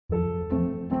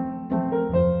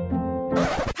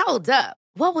Hold up.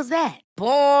 What was that?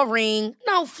 Boring.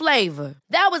 No flavor.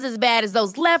 That was as bad as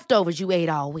those leftovers you ate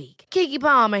all week. Keke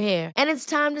Palmer here. And it's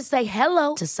time to say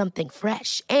hello to something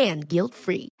fresh and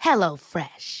guilt-free. Hello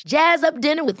Fresh. Jazz up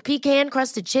dinner with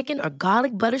pecan-crusted chicken or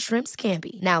garlic butter shrimp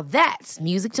scampi. Now that's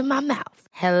music to my mouth.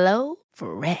 Hello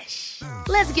Fresh.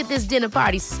 Let's get this dinner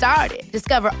party started.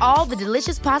 Discover all the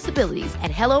delicious possibilities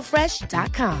at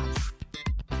hellofresh.com.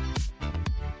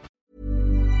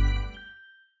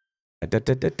 Welcome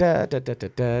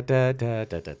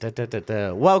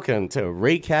to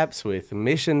Recaps with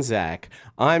Mission Zach.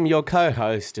 I'm your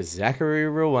co-host, Zachary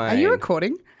Ruane. Are you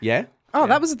recording? Yeah. Oh,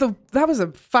 yeah. that was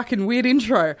a fucking weird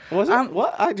intro. Was it?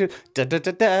 What? I just... I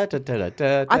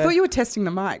thought you were testing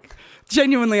the mic.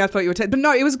 Genuinely, I thought you were testing. But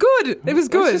no, it was good. It was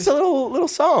good. It's just a little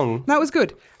song. No, it was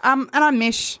good. And I'm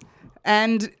Mish,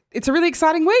 and it's a really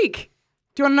exciting week.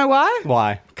 Do you want to know why?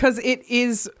 Why? Because it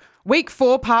is week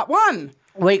 4, part 1.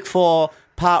 Week 4,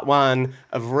 part 1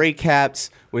 of Recaps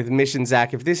with Mission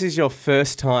Zach. If this is your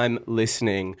first time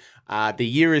listening, the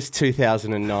year is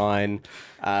 2009.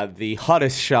 The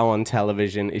hottest show on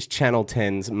television is Channel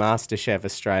 10's MasterChef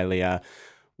Australia.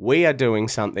 We are doing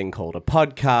something called a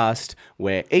podcast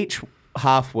where each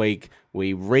half week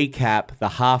we recap the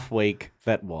half week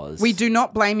that was. We do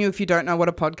not blame you if you don't know what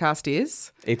a podcast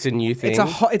is. It's a new thing.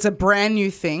 It's a brand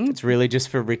new thing. It's really just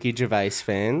for Ricky Gervais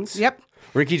fans. Yep.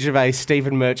 Ricky Gervais,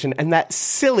 Stephen Merchant, and that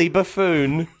silly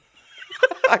buffoon.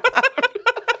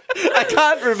 I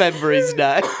can't remember his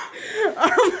name.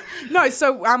 No,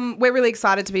 so we're really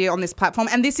excited to be on this platform.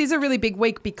 And this is a really big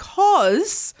week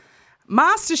because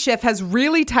MasterChef has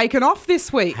really taken off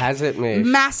this week. Has it, Mish?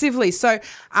 Massively. So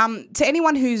to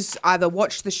anyone who's either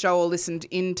watched the show or listened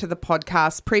into the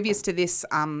podcast previous to this,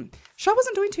 show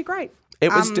wasn't doing too great.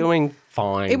 It was doing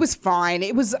fine. It was fine.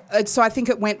 It was so I think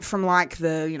it went from like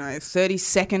the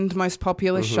 32nd most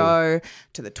popular show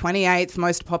to the 28th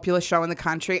most popular show in the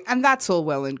country, and that's all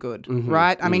well and good,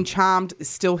 right? I mean, Charmed is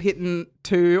still hitting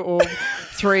 2 or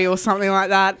 3 or something like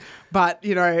that, but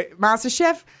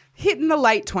MasterChef hitting the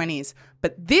late 20s.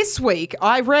 But this week,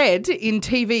 I read in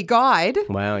TV Guide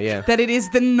that it is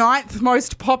the 9th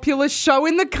most popular show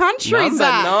in the country, Number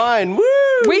Zach. 9. Woo!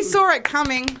 We saw it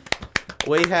coming.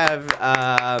 We have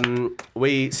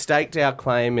we staked our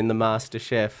claim in the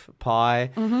MasterChef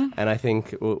pie, and I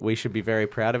think we should be very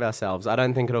proud of ourselves. I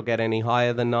don't think it'll get any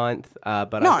higher than 9th,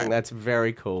 but No. I think that's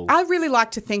very cool. I really like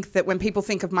to think that when people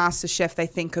think of MasterChef, they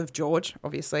think of George,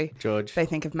 obviously. George. They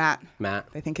think of Matt. Matt.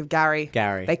 They think of Gary.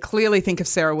 Gary. They clearly think of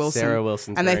Sarah Wilson. Sarah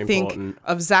Wilson's and very they think important.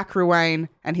 of Zach Ruane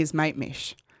and his mate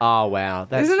Mish. Oh, wow.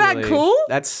 Isn't that cool?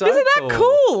 That's so Isn't that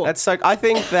cool? That's so... I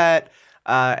think that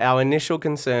our initial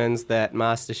concerns that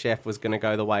MasterChef was going to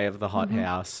go the way of the Hot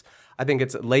House, I think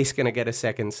it's at least going to get a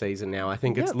second season now. I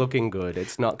think it's looking good.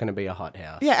 It's not going to be a Hot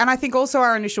House. Yeah, and I think also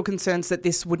our initial concerns that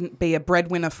this wouldn't be a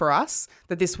breadwinner for us,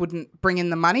 that this wouldn't bring in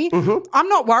the money. I'm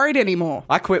not worried anymore.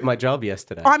 I quit my job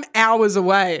yesterday. I'm hours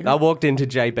away. I walked into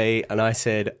JB and I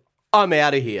said, I'm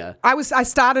out of here. I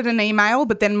started an email,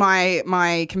 but then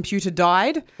my computer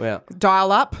died. Well,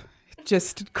 Dial up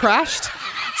just crashed.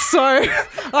 So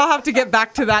I'll have to get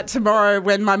back to that tomorrow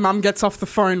when my mum gets off the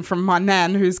phone from my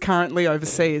nan who's currently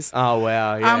overseas. oh,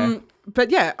 wow, yeah. But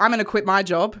yeah, I'm going to quit my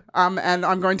job and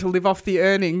I'm going to live off the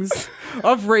earnings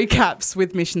of Recaps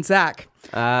with Mish and Zach.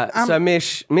 So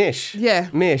Mish. Yeah.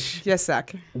 Mish. Yes,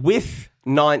 Zach. With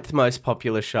 9th most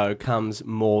popular show comes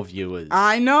more viewers.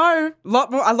 I know.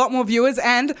 A lot more viewers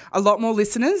and a lot more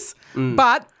listeners.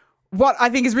 But what I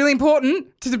think is really important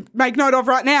to make note of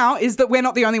right now is that we're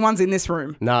not the only ones in this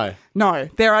room. No. No,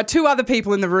 there are 2 other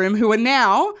people in the room who are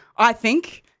now, I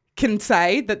think, can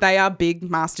say that they are big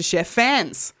MasterChef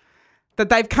fans. That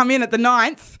they've come in at the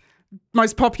 9th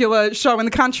most popular show in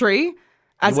the country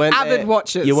as avid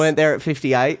watchers. You weren't there at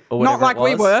 58 or whatever Not like it was,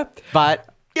 we were. But,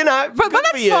 But good for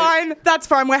that's you. fine. That's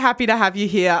fine. We're happy to have you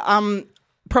here.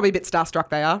 Probably a bit starstruck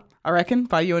they are, I reckon,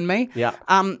 by you and me. Yeah.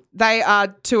 They are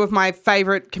 2 of my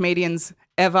favourite comedians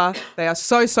ever. They are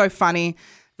so funny.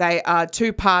 They are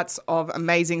 2 parts of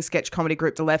amazing sketch comedy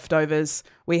group The Leftovers.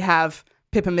 We have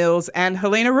Pippa Mills and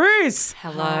Helena Roos.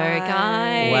 Hello,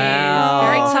 guys. Wow.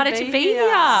 Very excited to be here.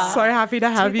 So happy to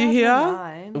have you here.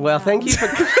 2009. Well, thank you for...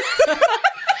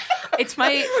 It's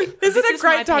my Isn't this it is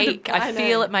great my time to- peak. I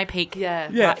feel at my peak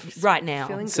Yeah. right now.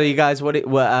 Feeling So you guys,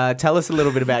 tell us a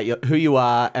little bit about who you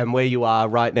are and where you are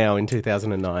right now in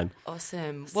 2009.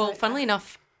 Awesome. Well, funnily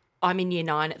enough, I'm in year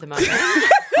 9 at the moment.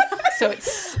 So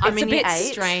it's a only bit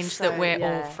 8, strange so, that we're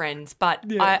yeah. all friends, but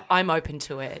I'm open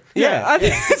to it. Yeah. I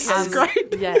think this is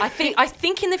great. Yeah. I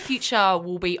think in the future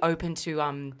we'll be open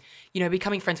to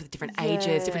becoming friends with different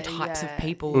ages, different types of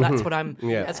people. That's what I'm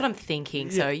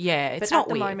thinking. So it's But not at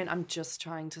the weird. moment, I'm just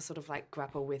trying to sort of like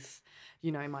grapple with,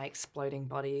 my exploding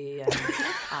body and,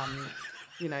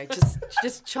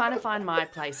 just trying to find my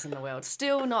place in the world.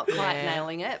 Still not quite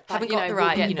nailing it, but Haven't got the we'll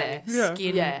right, get there.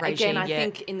 skin Yeah, regime again, I yet.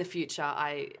 think in the future,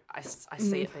 I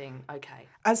see it being okay.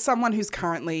 As someone who's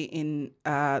currently in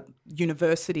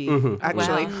university, Mm-hmm.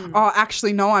 actually. Wow. Oh,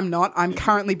 actually, no, I'm not. I'm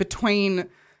currently between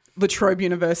La Trobe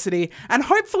University and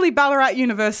hopefully Ballarat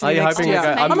University Are you next hoping year. to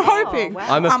go- I'm I'm- hoping. wow.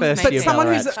 I'm a first but year someone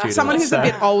Ballarat who's student. someone who's a so-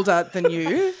 bit older than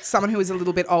you, someone who is a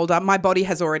little bit older, my body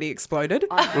has already exploded.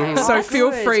 Okay. So Oh,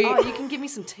 feel good. free. Oh, you can give me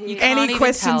some tea. Can't Any even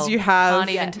questions tell. you have? Can't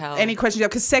even tell. Any questions you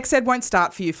have? Because sex ed won't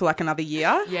start for you for like another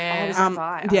year. Yeah. Oh, is that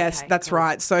right? Yes, Okay, that's cool.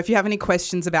 right. So if you have any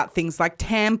questions about things like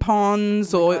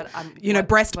tampons or God, I'm-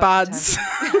 breast what's buds,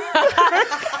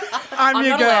 I'm I'm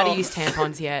your not girl. allowed to use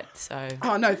tampons yet, so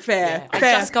Oh no, fair, I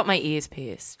fair. just got my ears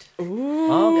pierced.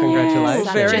 Oh,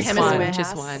 congratulations. very just cool. one,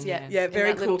 just one. Yeah, Yeah, in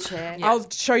very that little cool. chair. I'll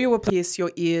show you a pierce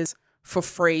your ears for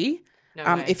free No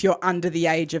way. if you're under the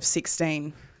age of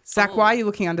 16. Zach, why are you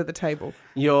looking under the table?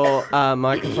 Your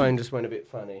microphone just went a bit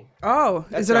funny. Oh,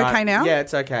 is it That's okay right. now? Yeah,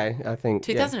 it's okay. I think.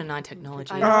 yeah. 2009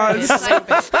 technology. I know.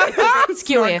 it's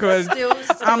Skill not good. Still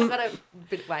got a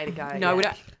bit way to go. No, we yeah.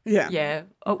 don't. Yeah. Yeah.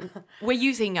 Oh, we're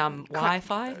using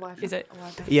Wi-Fi. Is it?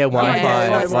 Yeah, Wi-Fi. Yeah,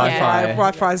 Wi-Fi. yeah.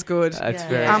 Wi-Fi's good. That's Yeah.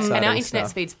 very Um, exciting And our internet stuff.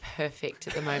 speed's perfect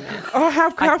at the moment. Oh, how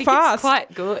I think fast? it's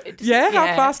quite good. Yeah, how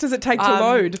fast does it take to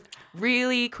load?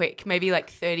 Really quick, maybe like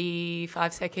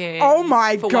 35 seconds. Oh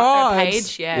my for God. a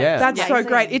page. Yeah. Yeah. That's Yeah. so Amazing.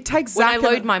 great. It takes When Zach I and-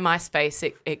 load my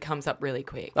MySpace, it comes up really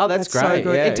quick. Oh, that's That's great. so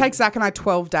good. Yeah. It takes Zach and I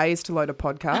 12 days to load a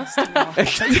podcast.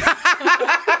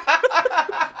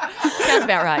 Sounds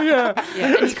about right. Yeah,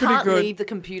 and you can't good. leave the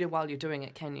computer while you're doing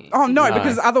it, can you? Oh no, No.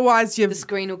 because otherwise you've The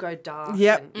screen will go dark.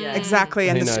 Yep, and- exactly.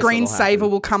 And Who the knows what'll screensaver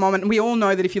happen. will come on, and we all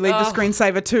know that if you leave the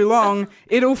screensaver too long,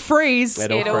 it'll freeze.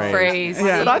 It'll freeze.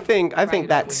 Yeah. But I think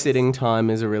that sitting time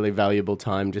is a really valuable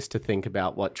time just to think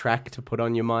about what track to put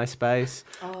on your MySpace.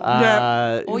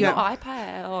 Yeah. Or Yeah. your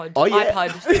iPad. Oh, yeah. iPod.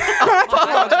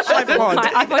 iPod.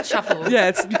 My iPod Shuffle. Yeah,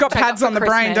 you've got Check pads up on the for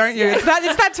brain, Christmas, don't you? yeah.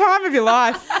 It's that time of your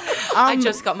life. I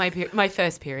just got my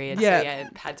first period. Yeah. So yeah,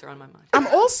 pads are on my mind.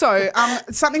 Also,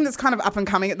 something that's kind of up and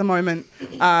coming at the moment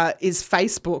is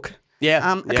Facebook.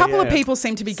 Yeah. A Yeah, couple yeah, of yeah. people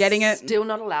seem to be getting it. Still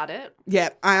not allowed it. Yeah,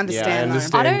 I understand. though.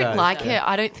 understand. I don't that. like it.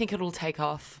 I don't think it'll take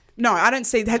off. No, I don't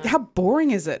see that. How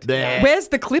boring is it? Bleh. Where's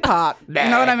the clip art? You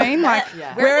know what I mean? Like,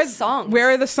 Yeah. Where are the songs?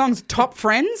 Where are the songs? Top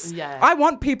friends? Yeah. I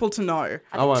want people to know.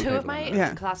 I want Two of people my to know.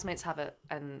 Yeah. classmates have it,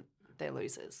 and they're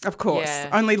losers. Of course. Yeah.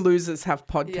 Only losers have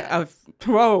podcasts. Yeah.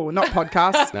 Whoa, not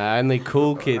podcasts. No, only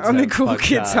cool kids. Only have cool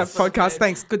kids podcasts. have podcasts.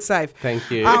 Thanks. Good save.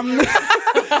 Thank you.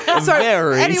 So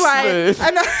Very anyway, smooth.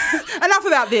 enough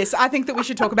about this. I think that we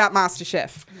should talk about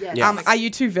MasterChef. Yes. Yes. Are you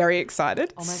two very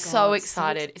excited? Oh my God, So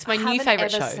excited. It's my new favourite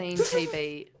I've show. never seen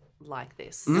TV like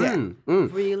this. Mm.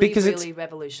 Really, Because really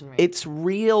revolutionary. It's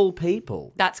real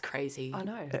people. That's crazy. I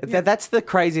know. That's the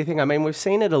crazy thing. I mean, we've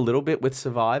seen it a little bit with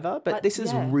Survivor, but this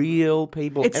is yeah. real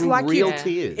people It's and like real you-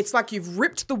 tears. It's like you've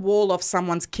ripped the wall off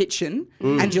someone's kitchen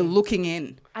and you're looking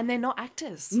in. And they're not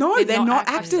actors. No, they're not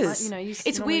actors. actors. You know, you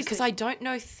It's normally weird because see- I don't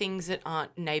know things that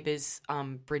aren't neighbours,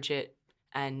 Bridget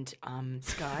and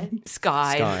Sky.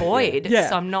 Sky, Boyd. yeah.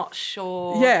 So I'm not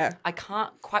sure. Yeah. I can't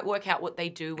quite work out what they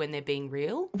do when they're being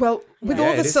real. Well, with Yeah,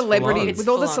 all it the is full on. celebrity, It's with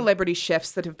all the full on. celebrity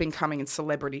chefs that have been coming, and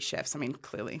celebrity chefs, I mean,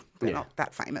 clearly they're not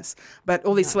that famous, but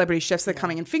all these celebrity chefs that are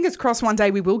coming in. Fingers crossed, one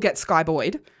day we will get Sky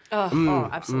Boyd. Oh,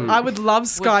 absolutely. I would love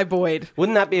Sky Boyd.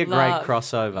 Wouldn't that be a great Love.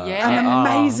 crossover? Yeah. An Oh.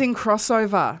 amazing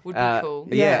crossover. Would be cool.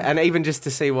 Yeah. And even just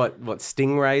to see what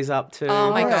Stingray's up to.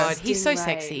 Oh my Oh, god, he's so Stingray.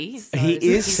 sexy. He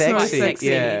is so sexy. sexy.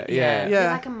 Yeah, yeah.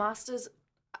 Yeah. Like a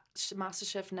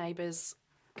MasterChef Neighbours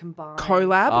combined.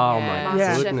 Collab. Oh Yeah. my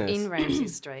Yeah. MasterChef goodness. in Ramsey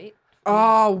Street.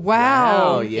 Oh,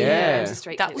 wow. Oh, In yeah. Ramsey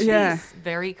Street That would kitchen. Yeah. be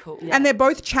very cool. And they're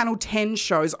both Channel 10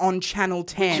 shows on Channel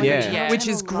 10, Yeah. which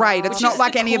is Channel great. It's Love. not Just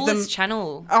like the any of them. coolest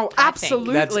channel. Oh, I think.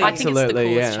 absolutely. That's I I think it's the absolutely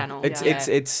coolest yeah. channel.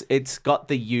 It's got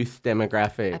the youth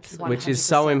demographic, Absolutely. which is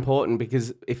so 100%. important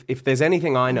because if there's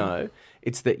anything I know,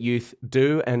 it's that youth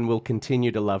do and will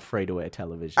continue to love free to air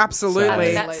television. Absolutely.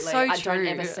 So- That's Absolutely. so I don't true.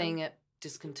 ever seeing it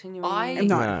discontinuing?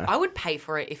 I would pay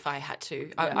for it if I had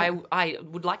to. I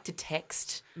would like to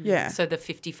text. Yeah. So the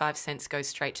 55 cents goes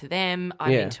straight to them.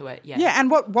 I'm into it. Yeah. Yeah, and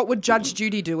what would Judge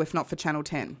Judy do if not for Channel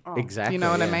 10? Exactly. Do you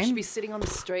know what I mean? She'd be sitting on the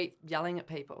street yelling at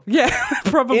people. Yeah,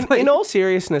 probably. In all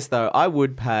seriousness, though, I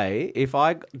would pay if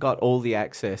I got all the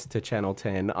access to Channel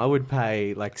 10. I would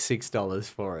pay like $6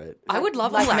 for it. I would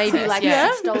love Like all maybe access, like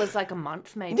yeah. $6 like a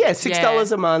month, maybe. Yeah,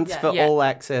 $6 a month for Yeah. all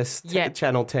access to Yeah.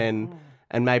 Channel 10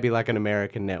 and maybe like an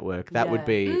American network. That would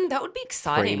be That would be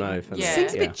exciting. primo for me. Yeah.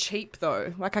 Seems a bit cheap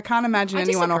though. Like I can't imagine I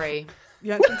anyone disagree.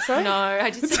 You don't think so? No, I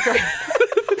disagree.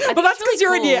 Well, that's because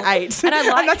you're in year 8. And I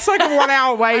like- and that's like a 1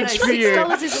 hour wage for you.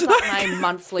 $6 is like my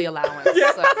monthly allowance.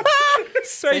 So.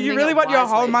 So you spending really it want your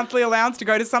whole wisely. monthly allowance to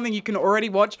go to something you can already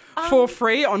watch for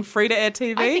free on free-to-air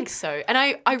TV? I think so. And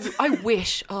I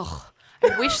wish,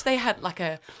 I wish they had like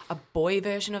a boy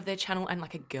version of their channel and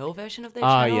like a girl version of their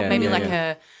channel. yeah, Maybe yeah, like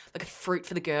yeah. a fruit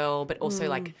for the girl, but also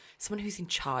like someone who's in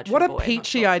charge. What for a the boy. I'm not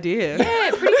peachy sure. idea.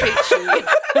 Yeah, pretty peachy.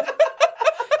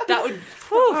 That would.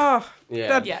 Oh,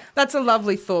 Yeah. that's a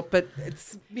lovely thought, but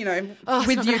it's, you know, it's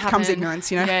with not gonna youth comes happen.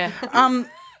 ignorance, you know. Yeah.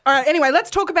 All right, anyway,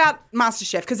 let's talk about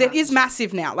MasterChef because it is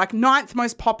massive now, like 9th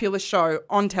most popular show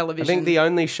on I television. think the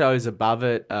only shows above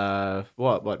it,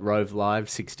 what Rove Live,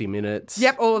 60 Minutes.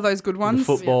 Yep, all of those good ones.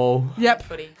 Football. Yep.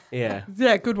 Footy. Yeah.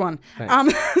 Yeah, good one.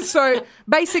 So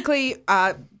basically,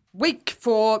 week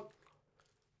 4,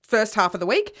 first half of the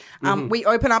week, we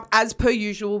open up, as per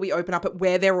usual, we open up at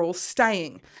where they're all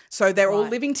staying. So they're all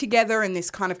living together in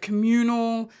this kind of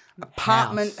communal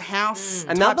apartment house.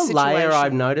 Another type layer situation.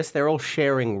 I've noticed, they're all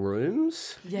sharing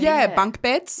rooms. Yeah, bunk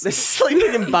beds. They're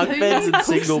sleeping in bunk beds and Cooks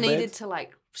single needed beds. to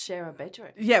like share a bedroom.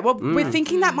 Yeah, well, we're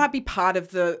thinking that might be part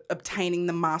of the obtaining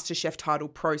the MasterChef title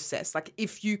process. Like,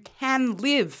 if you can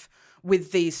live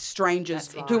with these strangers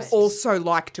That's who right. also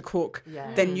like to cook,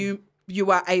 then you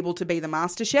are able to be the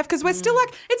MasterChef. Because we're still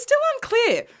like, it's still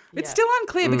unclear. It's still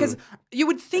unclear because you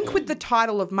would think with the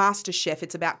title of MasterChef,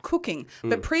 it's about cooking.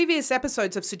 But previous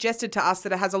episodes have suggested to us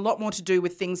that it has a lot more to do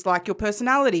with things like your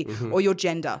personality or your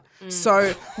gender.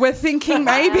 So we're thinking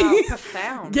maybe. Wow,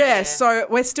 profound. Yeah, so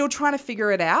we're still trying to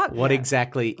figure it out. What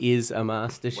exactly is a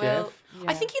MasterChef? Well,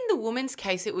 I think in the woman's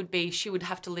case, it would be she would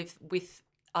have to live with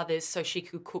others so she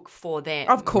could cook for them.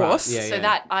 Of course. Right, yeah, So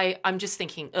that I'm just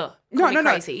thinking, No, no, no.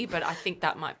 crazy, but I think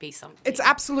that might be something. It's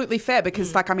absolutely fair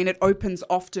because, like, I mean, it opens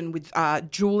often with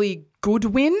Julie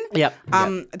Goodwin. Yep.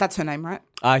 That's her name, right?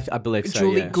 I believe so,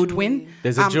 Julie yeah. Goodwin.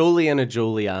 There's a Julie and a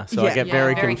Julia, so I yeah. get Yeah,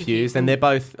 very very confused. And they're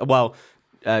both,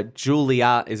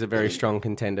 Julia is a very strong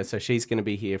contender, so she's going to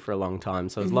be here for a long time.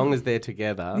 So as long as they're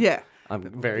together, Yeah. I'm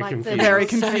very Like confused. the Very Will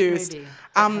Smith confused. movie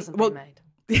that hasn't well, been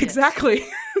made. Exactly.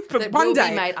 But That one will day,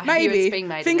 be made. I maybe. hear it's being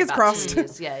made Fingers in about crossed. 2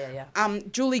 years. Yeah.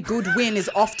 Julie Goodwin is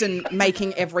often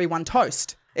making everyone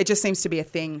toast. It just seems to be a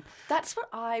thing. That's what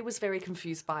I was very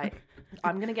confused by.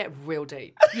 I'm going to get real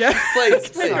deep. Yeah.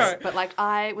 Please. So, but like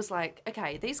I was like,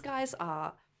 okay, these guys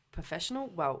are professional,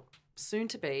 well, soon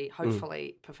to be,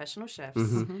 hopefully, professional chefs.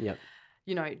 Yep.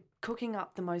 You know, cooking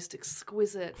up the most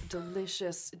exquisite,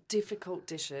 delicious, difficult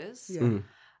dishes.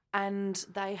 And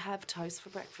they have toast for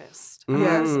breakfast.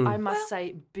 And I must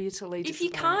say, bitterly if you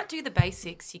disappointed. can't do the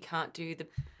basics, you can't do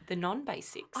the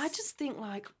non-basics. I just think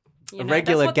like, You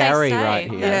regular that's what they Gary say. right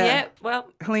here. Yeah. Well,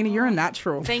 Helena, you're a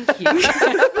natural. thank you.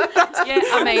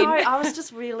 I mean, no, I was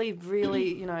just really,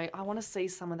 really, you know, I want to see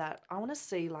some of that. I want to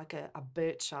see like a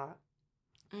bircher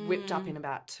whipped up in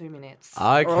about 2 minutes.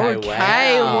 Okay, Wow.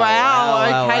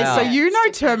 Okay, wow. so you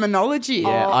know terminology.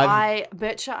 Yeah,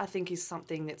 Bircher, I think, is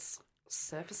something that's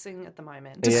surfacing at the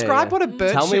moment. Describe yeah. what a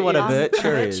bircher Tell me what a is.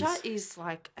 bircher is. Bircher is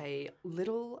like a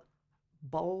little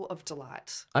bowl of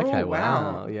delight. Okay, Oh,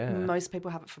 wow. wow. Yeah. Most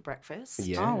people have it for breakfast.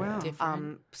 Yeah. Oh,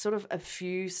 wow. Sort of a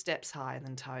few steps higher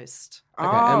than toast. Okay.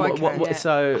 Oh, and okay. Yeah.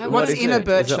 So What's what is in a it?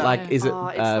 Is it bircher? like is it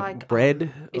It's like,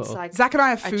 bread? It's Or- like Zach and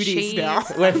I are a foodies cheese. now.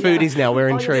 we're foodies now. We're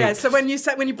intrigued. Yeah, so when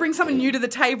you bring something new to the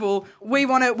table, we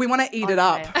want to eat it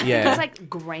up. Yeah. It's like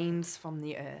grains from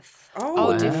the earth.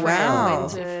 Oh, different. Wow.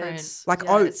 Different. Like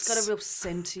Yeah, oats. It's got a real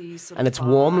scenty sort And of it's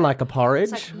warm vibe. like a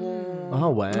porridge. It's like warm. Oh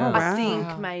wow. wow. I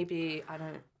think maybe I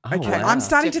don't. Oh, Okay, wow. I'm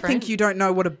starting to Different. think you don't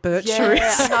know what a bircher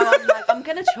Yeah, is. no, I'm like I'm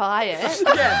gonna try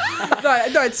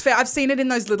it. No, it's fair. I've seen it in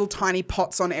those little tiny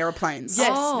pots on airplanes.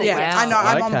 Yes, Oh, Yeah, wow. I know.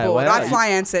 I'm Okay, on board. wow. I fly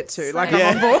Ansett too. Like Yeah.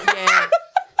 I'm on board. Yeah.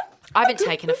 I haven't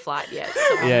taken a flight yet. So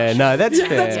I'm Yeah, not no, sure. that's fair.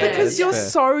 That's because That's you're fair.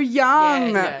 so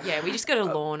young. Yeah, we just got a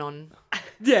lawn on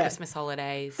Yeah. Christmas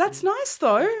holidays. That's nice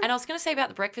though. And I was going to say about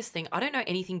the breakfast thing, I don't know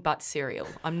anything but cereal.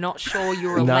 I'm not sure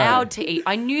you're allowed to eat.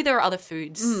 I knew there were other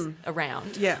foods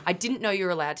around. Yeah. I didn't know you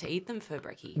were allowed to eat them for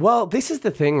brekkie. Well, this is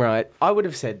the thing, right? I would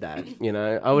have said that,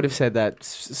 I would have said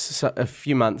that a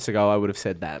few months ago. I would have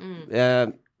said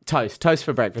that. Toast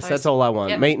for breakfast. That's all I want.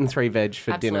 Yep. Meat and 3 veg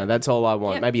for dinner. Absolutely. That's all I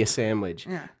want. Yep. Maybe a sandwich.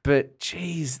 Yeah. But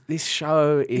geez, this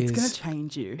show It's gonna is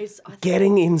change you.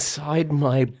 getting inside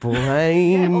my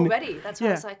brain. Already. That's why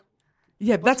I was like,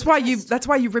 Yeah, that's why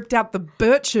you ripped out the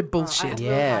Bircher bullshit. I have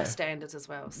Yeah. real high standards as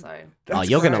well. So Oh,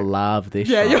 you're gonna love this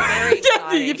Yeah, show. you're, Very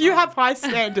exciting. if you have high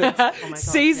standards,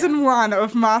 season 1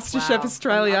 of MasterChef Wow.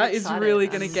 Australia I'm is excited. really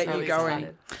going to I'm get so you going.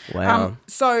 excited. Wow.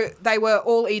 So they were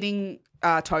all eating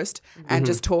toast and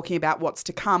just talking about what's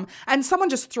to come. And someone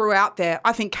just threw out there,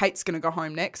 I think Kate's going to go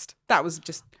home next. That was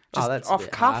just that's a off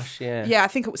bit cuff. harsh, yeah. Yeah, I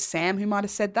think it was Sam who might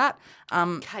have said that.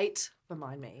 Kate,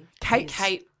 remind me. Kate.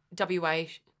 WA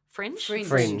Fringe?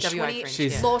 Fringe. WA 20 Fringe.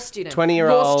 She's yeah. law student.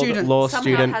 20-year-old student. law Somehow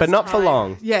student, has but not for time.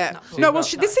 long. Yeah. No, well,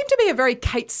 this seemed to be a very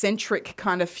Kate-centric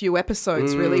kind of few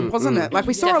episodes, really, wasn't it? Like,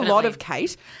 we saw a lot Definitely. of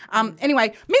Kate.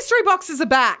 Anyway, mystery boxes are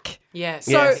back. Yes.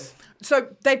 So, Yes. so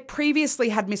they previously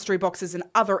had mystery boxes in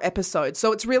other episodes.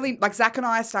 So it's really, like, Zach and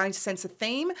I are starting to sense a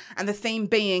theme, and the theme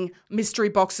being mystery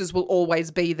boxes will always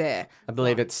be there. I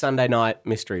believe it's Sunday night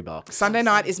mystery box. Sunday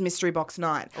night is mystery box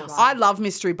night. I love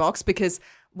mystery box because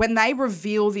when they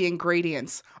reveal the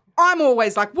ingredients, I'm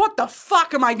always like, what the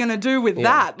fuck am I going to do with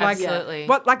that? Like, Absolutely.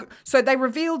 What? Like, so they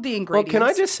revealed the Well, ingredients. can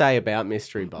I just say about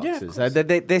mystery boxes?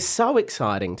 They're so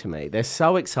exciting to me. They're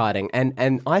so exciting,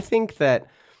 and I think that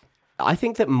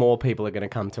more people are going to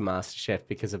come to MasterChef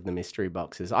because of the mystery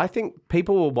boxes. I think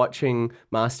people were watching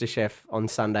MasterChef on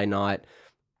Sunday night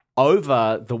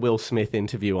over the Will Smith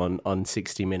interview on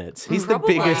 60 Minutes. He's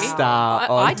Probably. the biggest star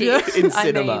I did. in I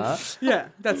cinema. Yeah,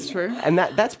 that's true. And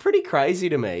that's pretty crazy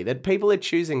to me that people are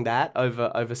choosing that over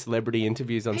celebrity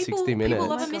interviews on 60 Minutes. People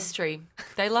love a mystery.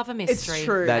 They love a mystery.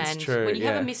 true. That's and true, When you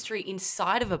yeah. have a mystery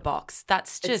inside of a box,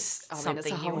 that's just I mean, it's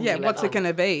something a you whole- really Yeah, what's it love. going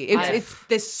to be? It's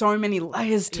there's so many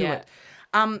layers to Yeah. it.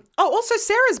 Also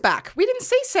Sarah's back. We didn't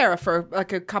see Sarah for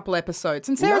like a couple episodes,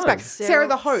 and Sarah's No. back. Sarah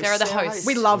the host. Sarah the host.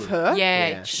 We love her.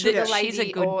 Yeah, Sugar she's a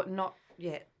lady good. or not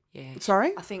yet. Yeah.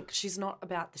 Sorry. I think she's not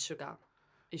about the sugar.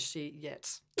 Is she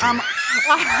yet? I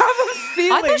have a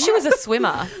feeling. I thought she was a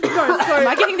swimmer. No, so, Am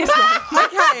I getting this wrong?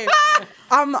 okay.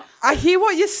 I hear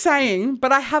what you're saying,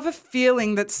 but I have a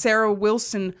feeling that Sarah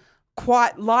Wilson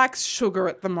quite likes sugar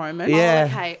at the moment. Yeah.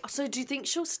 Okay. So do you think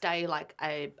she'll stay like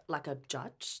a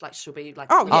judge? Like she'll be like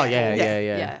Oh, Oh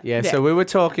Yeah, yeah. So we were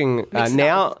talking Mixed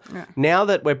now. up. Now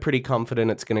that we're pretty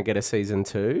confident it's going to get a season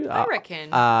 2, I reckon.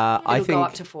 I It'll think go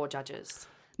up to 4 judges.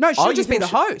 No, she'll Oh, you just be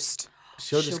think the host.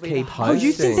 she'll just she'll be keep the hosting. Oh,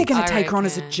 you think they're going I to take her on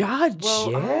as a reckon. judge?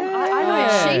 Well,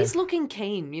 I know she's looking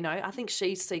keen. You know, I think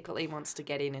she secretly wants to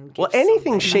get in and. Give Well,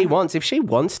 anything something. she wants. If she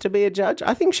wants to be a judge,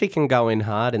 I think she can go in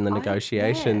hard in the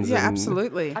negotiations. yeah, and-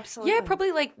 absolutely. Absolutely. Yeah,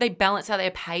 probably like they balance out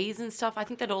their pays and stuff. I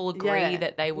think they'd all agree Yeah.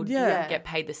 that they would Yeah. get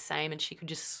paid the same and she could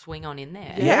just swing on in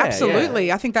there. Yeah, Yeah,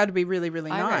 absolutely. I think that'd be really,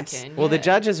 really I nice. reckon. Well, the yeah.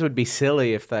 judges would be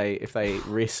silly if they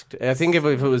risked. I think if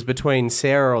it was between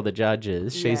Sarah or the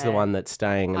judges, she's the Yeah. one that's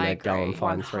staying, and I they'd go and agree.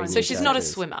 find 3 So new she's not a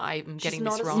judges. swimmer. I'm getting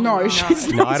not this a wrong. No, she's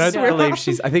No, not. I don't believe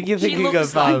she's. I think you're thinking looks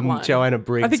of like one. Joanna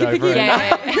Briggs I think you're over thinking- in-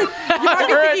 Yeah. You might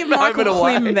be thinking of Michael Home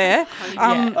and Klim Away. there.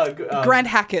 Yeah. Grant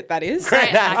Hackett, that is.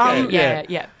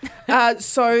 yeah.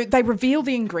 So they reveal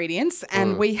the ingredients,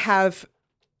 and we have,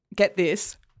 get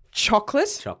this,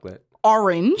 chocolate, chocolate.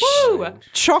 orange,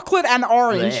 chocolate and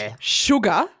orange, Bleh.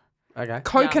 sugar, Okay.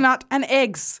 coconut, and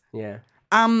eggs. Yeah.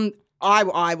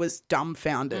 I was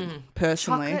dumbfounded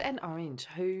personally. Chocolate and orange.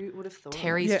 Who would have thought?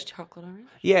 Terry's Yeah. chocolate orange.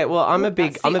 Yeah. Well, I'm a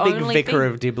big That's the only Vicar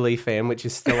thing. of Dibley fan, which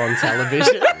is still on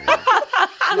television.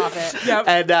 Love it. Yep.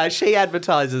 And she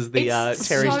advertises the It's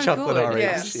Terry's so chocolate good.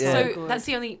 orange. Yeah. Yeah. So that's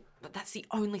the only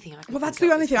thing I could Well, that's think the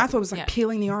of only is thing I thought was like yeah.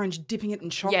 peeling the orange, dipping it in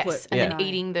chocolate. Yes, and Yeah. then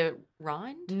eating the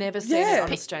rind. Never seen Yeah. it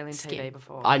on Australian TV Skin.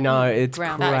 before. I know, it's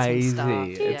Ground crazy. nuts and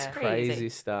It's stuff. Yeah. crazy Crazy.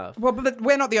 stuff. Well, but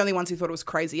we're not the only ones who thought it was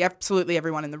crazy. Absolutely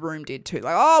everyone in the room did too.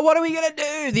 Like, oh, what are we going to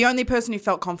do? The only person who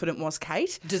felt confident was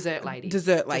Kate. Dessert lady.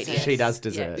 Dessert lady. She does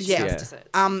desserts. Yeah, she Yeah. does desserts.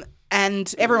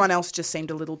 And everyone else just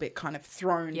seemed a little bit kind of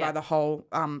thrown by the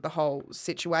whole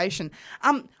situation.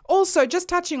 Also, just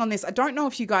touching on this, I don't know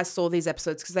if you guys saw these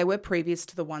episodes because they were previous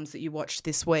to the ones that you watched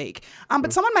this week.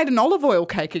 But someone made an olive oil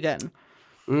cake again.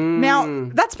 Now,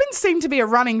 that's been seemed to be a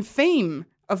running theme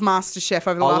of MasterChef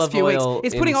over the Olive last few weeks. oil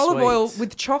Is in putting olive oil sweets.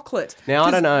 with chocolate. Now,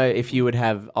 I don't know if you would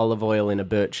have olive oil in a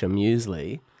Bircher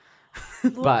muesli.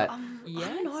 but I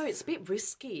don't know. It's a bit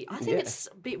risky. I think it's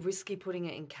a bit risky putting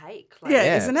it in cake. Like,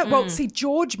 Yeah, isn't it? Well, see,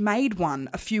 George made one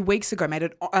a few weeks ago, made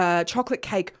a chocolate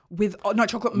cake with,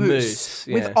 chocolate mousse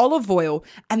with yeah. olive oil.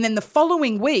 And then the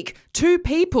following week, 2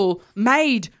 people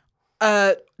made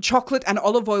chocolate and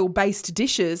olive oil based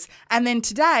dishes. And then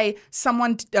today,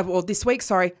 this week,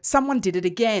 someone did it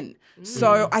again.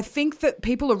 So I think that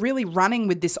people are really running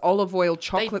with this olive oil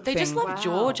chocolate They thing. just love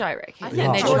George, I reckon. think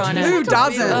And they're George trying to. Who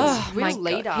doesn't? Oh, Real my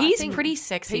leader. God. I He's think pretty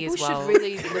sexy people as well. should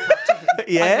really look up to him.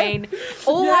 yeah.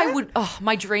 I mean,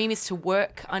 my dream is to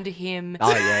work under him.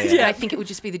 Oh, yeah. And I think it would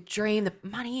just be the dream, the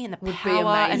money and the be power.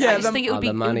 And amazing. I Yeah, just think it would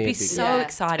the be, money would be so good.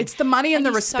 exciting. It's the money and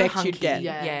the he's so respect hunky. you'd get.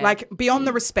 Yeah. Like beyond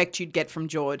the respect you'd get from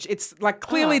George. It's like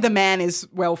clearly the man is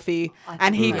wealthy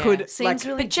and he could Seems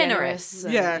really But generous.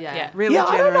 and- yeah, really Yeah,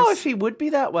 I generous. don't know if he would be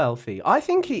that wealthy. I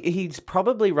think he's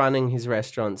probably running his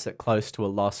restaurants at close to a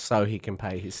loss so he can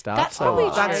pay his staff. That's so probably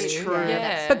much. That's true. true.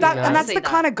 Yeah. But that You know? and that's See the that.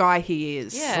 kind of guy he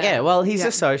is. Yeah. Yeah, well, he's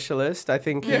a socialist. I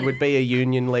think he would be a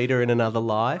union leader in another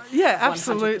life. Yeah,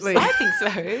 absolutely. I think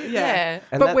so. Yeah.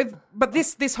 And But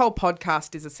this whole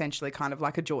podcast is essentially kind of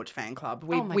like a George fan club.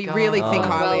 We Oh my we God. really think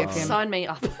highly Well, of him. sign me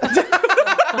up.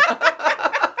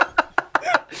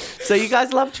 So you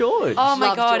guys love George. Oh my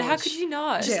Love God, George. how could you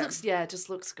not? Just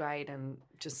looks great and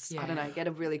just I don't know, get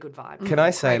a really good vibe. Can I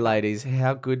say, ladies,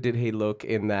 how good did he look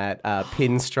in that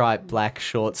pinstripe black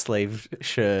short sleeve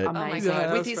shirt? Amazing. Yeah, that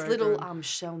With was his very little good.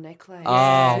 shell necklace.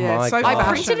 Oh Yeah, my so god! I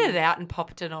fashion. printed it out and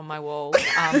popped it on my wall,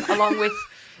 along with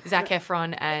Zac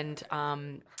Efron and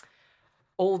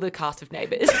all the cast of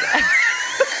Neighbours.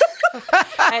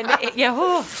 And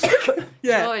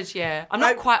George, I'm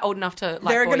not quite old enough to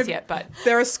like boys yet, but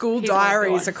there are school he's one of the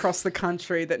diaries ones. across the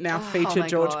country that now feature my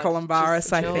George God.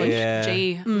 Columbaris, I George, think. Yeah.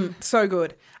 G. So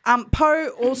good. Poe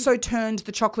also turned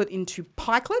the chocolate into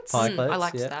pikelets. Pikelets, I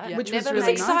liked yeah. that. Yeah, which was never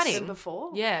really made nice. exciting.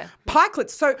 before. Yeah. Pikelets.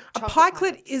 So a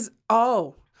pikelet is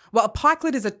a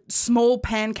pikelet is a small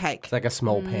pancake. It's like a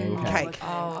small pancake. Cake.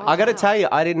 I got to tell you,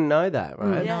 I didn't know that.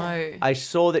 Right? No. I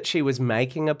saw that she was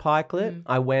making a pikelet.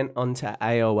 I went onto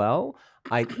AOL.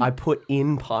 I put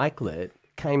in pikelet,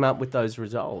 came up with those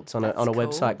results on a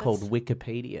website called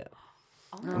Wikipedia.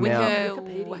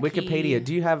 Wikipedia.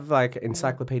 Do you have like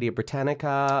Encyclopedia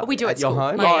Britannica We do at your school.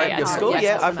 home? Yeah, Oh, yeah, at yeah. your school? Yes,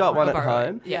 Yeah, yes, I've got one at borrow it.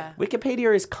 home. Yeah.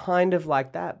 Wikipedia is kind of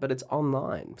like that, but it's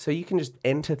online. So you can just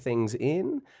enter things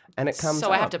in and it comes So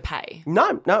up. I have to pay.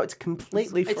 No, it's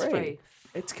completely free. It's free.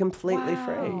 It's completely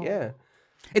free, yeah.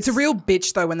 It's a real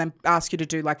bitch though when they ask you to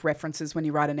do like references when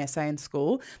you write an essay in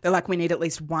school. They're like, we need at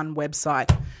least one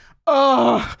website.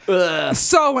 Oh,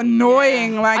 so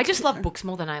annoying. Like I just love books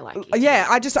more than I like it. yeah,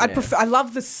 I prefer. I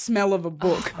love the smell of a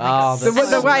book. Oh, The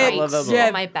way Great. it, yeah,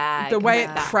 On my bag. the way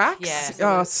my it back. cracks.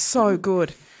 Yeah. Oh, so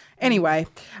good. Anyway,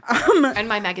 And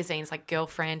my magazines like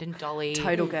Girlfriend and Dolly.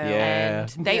 Total Girl. Yeah.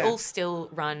 And they all still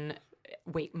run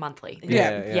monthly.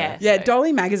 Yeah. Yeah. so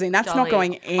Dolly magazine. That's not Dolly.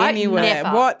 going I anywhere. never-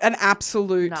 What an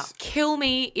absolute. Kill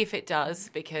me if it does,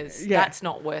 because Yeah. that's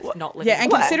not worth not living. Yeah,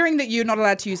 and considering that you're not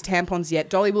allowed to use tampons yet,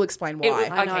 Dolly will explain why. it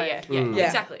would, I know. okay, yeah, Yeah.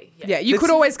 exactly. Yeah, you could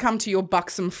always come to your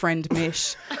buxom friend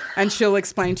Mish, and she'll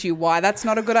explain to you why that's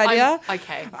not a good idea.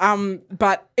 Okay.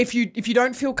 But if you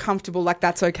don't feel comfortable, like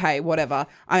that's okay, whatever.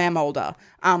 I am older.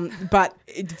 But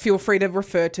feel free to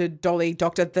refer to Dolly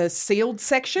Doctor, the sealed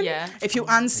section. Yeah. If you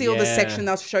unseal the Yeah. section,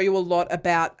 they'll show you a lot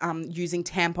about using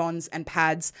tampons and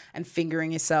pads and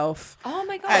fingering yourself. Oh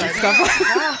my god. And stuff like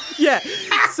that. Yeah.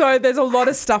 So there's a lot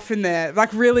of stuff in there,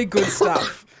 like really good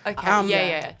stuff. Okay. Um,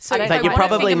 yeah. So But if I you're wanna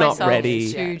probably finger not myself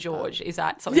ready. to George. Is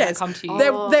that something Yes, that come to you?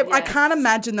 I yes. can't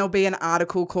imagine there'll be an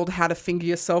article called "How to Finger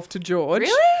Yourself to George."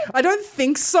 Really? I don't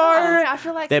think so. I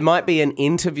feel like There might be an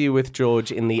interview with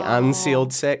George in the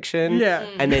unsealed section. Yeah.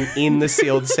 And then in the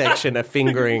sealed section, a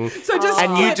fingering. So just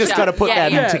and you flip- just got to put Yeah,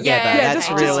 them yeah, together. yeah, That's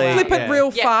just really. flip it yeah.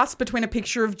 real Yeah. fast between a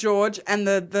picture of George and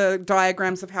the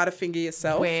diagrams of how to finger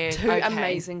yourself. Weird. two Okay.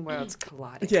 amazing worlds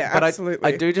colliding. Yeah, But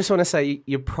absolutely. I do just want to say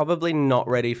you're probably not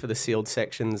ready for the sealed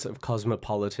sections of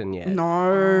Cosmopolitan yet.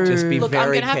 No. Just be Look, I'm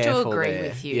very going to have to careful agree there.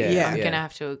 with you. Yeah. I'm going to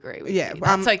have to agree with Yeah, you.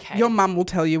 That's okay. Your mum will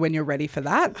tell you when you're ready for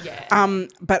that. Yeah.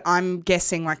 But I'm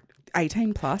guessing like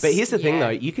 18 plus. But here's the thing, Yeah. though.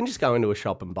 You can just go into a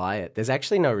shop and buy it. There's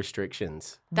actually no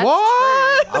restrictions. That's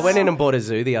what? true. I went in and bought a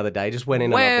zoo the other day. Just went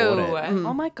in and I bought it. Whoa.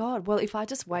 Oh my god! Well, if I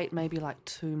just wait maybe like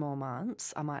 2 more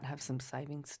months, I might have some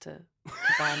savings to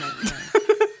buy my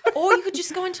Or you could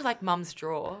just go into like mum's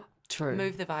drawer, True.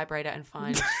 move the vibrator and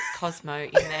find Cosmo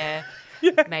in there.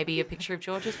 maybe a picture of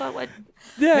George as well.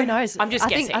 Who knows? I'm just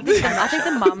guessing. I think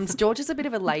the mums. George is a bit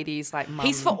of a ladies like mum.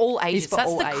 He's for all ages. He's for That's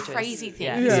all the ages. crazy thing.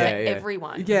 Yeah. He's Yeah, for yeah.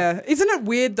 everyone. Yeah. Isn't it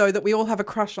weird, though, that we all have a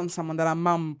crush on someone that our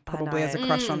mum probably know. has a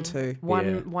crush on too? One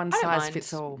I don't size mind.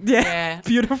 fits all. Yeah. Yeah.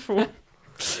 Beautiful.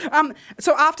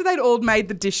 So after they'd all made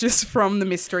the dishes from the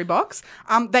mystery box,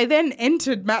 they then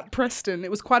entered Matt Preston.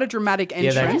 It was quite a dramatic Yeah,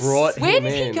 entrance. they brought Where him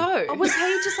did he in. go? Oh, was he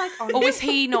just like on or was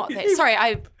he not there? Sorry,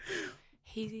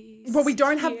 he's Well, we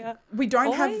don't have. here. We don't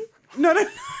Oi? have. No. No,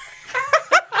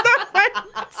 wait.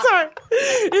 So,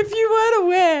 if you weren't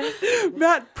aware,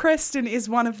 Matt Preston is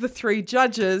one of the 3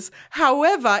 judges.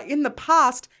 However, in the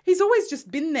past, he's always just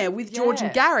been there with George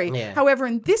and Gary. Yeah. However,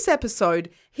 in this episode,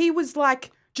 he was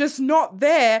like just not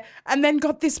there and then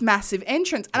got this massive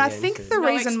entrance. And I think the No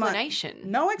reason explanation.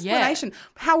 no explanation.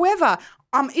 However,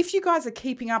 if you guys are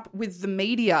keeping up with the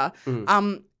media,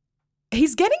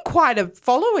 he's getting quite a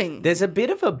following. There's a bit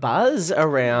of a buzz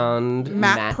around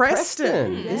Matt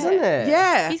Preston. isn't there?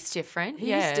 Yeah. He's different. He's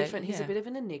yeah, different. He's yeah. a bit of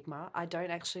an enigma. I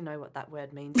don't actually know what that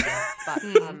word means yet, but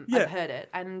I've heard it.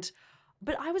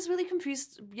 But I was really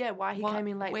confused. Yeah, why he came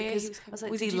in late? where Because he was I was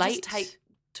like, was did he you late? just take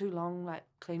too long, like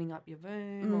cleaning up your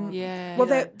room? Or, Yeah. Well,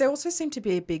 there also seemed to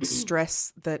be a big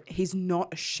stress that he's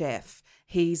not a chef.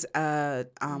 He's a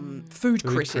food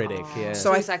critic. yeah. So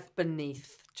So he's like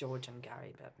beneath George and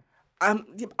Gary, but.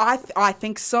 I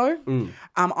think so.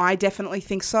 I definitely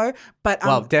think so. But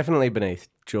Well, definitely beneath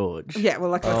George. yeah,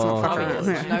 well, like let's not fuck Oh, around.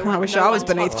 no I one- wish no I was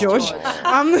one beneath tops George.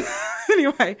 George.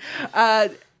 Anyway,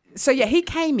 so yeah, he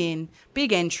came in,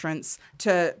 big entrance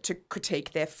to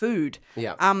critique their food.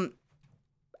 Yeah.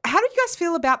 How do you guys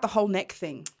feel about the whole neck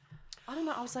thing? I don't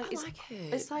know. I was like, like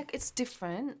it. it's like it's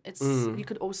different. It's you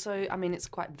could also. I mean, it's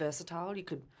quite versatile. You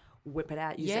could whip it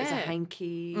out, use it as a Yeah.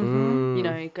 hanky. You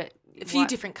know, get a few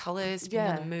different colours,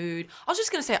 depending on the mood. I was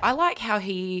just going to say, I like how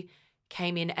he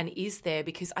came in and is there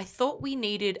because I thought we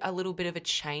needed a little bit of a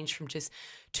change from just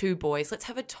 2 boys. Let's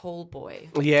have a tall boy.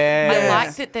 Yeah. I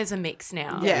like that there's a mix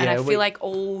now. Yeah. And I Yeah, feel we- like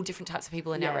all different types of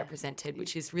people are now Yeah. represented,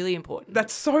 which is really important.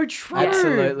 That's so true.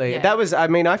 Absolutely. Yeah. That was, I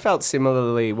mean, I felt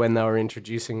similarly when they were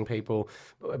introducing people.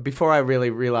 Before I really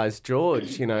realised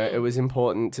George, you know, it was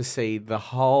important to see the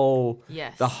whole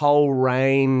Yes. the whole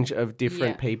range of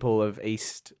different Yeah. people of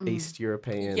East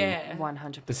European yeah.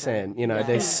 100%. You know,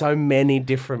 there's so many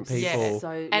different people. Yeah.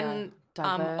 So And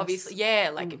diverse. obviously,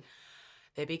 like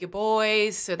they're bigger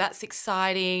boys, so that's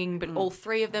exciting. But all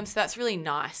 3 of them, so that's really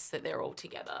nice that they're all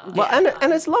together. Well,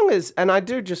 and as long as, and I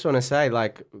do just want to say,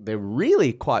 like, they're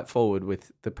really quite forward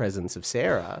with the presence of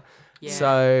Sarah. Yeah.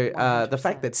 So the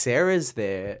fact that Sarah's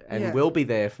there and Yeah. will be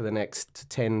there for the next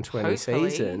 10, 20 Hopefully.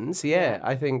 seasons,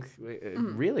 I think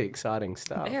really exciting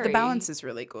stuff. The balance is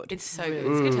really good. It's so good.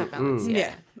 It's good to have balance.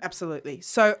 Yeah, absolutely.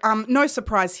 So, no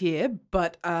surprise here,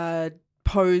 but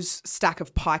Poe's stack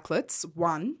of pikelets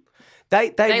won. They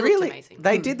looked really amazing.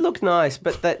 they did look nice,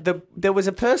 but there was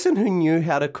a person who knew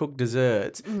how to cook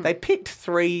desserts. They picked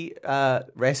 3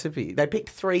 recipes. They picked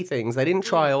 3 things. They didn't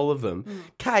try all of them.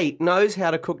 Kate knows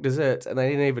how to cook desserts, and they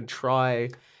didn't even try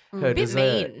her A bit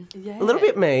dessert. mean. A little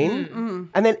bit mean.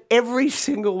 And then every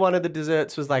single one of the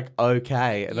desserts was like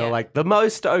okay, and they're Yeah. like the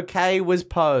most okay was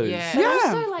Poe's. Yeah. But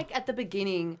also, like at the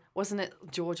beginning, wasn't it?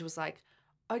 George was like,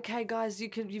 "Okay, guys, you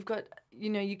can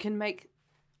make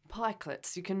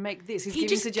pikelets. You can make this." He's He giving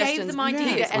just gave suggestions. them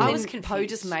ideas. and I then was Poe confused.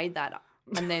 just made that,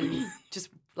 and then just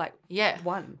like Yeah.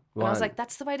 won. And I was Won. like,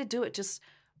 "That's the way to do it. Just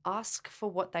ask for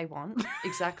what they want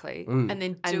exactly, And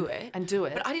then do it. and do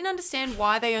it." But I didn't understand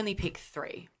why they only pick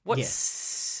 3.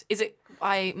 Is it?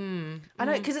 I know,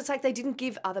 because it's like they didn't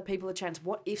give other people a chance.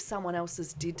 What if someone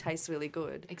else's did taste really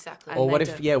good? Exactly. Or And what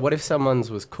they if don't. what if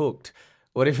someone's was cooked?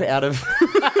 What if out of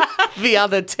the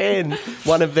other 10,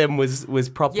 one of them was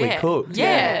properly cooked?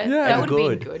 Yeah, that And would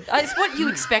good. be good. It's what you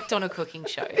expect on a cooking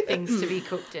show: things to be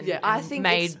cooked and, I and think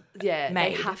made. they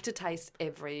made. have to taste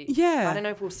every. Yeah. I don't know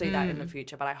if we'll see that in the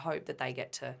future, but I hope that they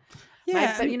get to.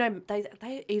 Yeah, But you know,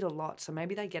 they eat a lot, so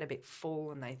maybe they get a bit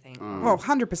full and they think, Well,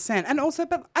 100%. And also,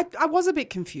 but I was a bit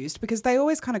confused because they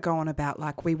always kind of go on about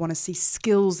like, we want to see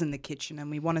skills in the kitchen and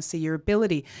we want to see your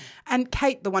ability. And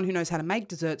Kate, the one who knows how to make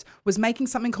desserts, was making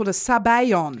something called a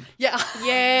sabayon. yeah,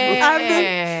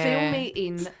 Yeah. fill me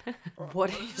in. What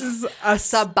is A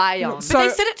sabayon? But So- they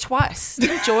said it twice.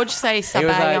 Didn't George say He was like,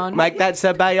 sabayon? make that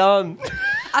sabayon.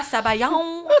 A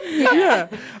sabayon. Yeah.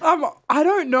 I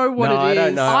don't know what No, it is. I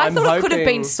don't know. I I'm thought it could have been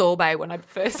hoping- sorbet when I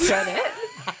first heard it.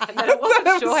 And then I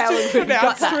wasn't sure how we would got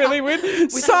Pronounced that. really weird.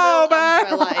 With So a real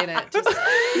bad. umbrella in it. Just,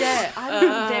 yeah,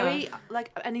 I'm very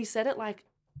like, and he said it like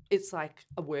it's like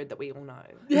a word that we all know.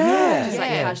 Yeah. Just like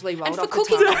casually rolled And for off the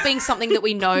cooking tongue. not being something that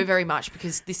we know very much,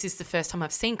 because this is the first time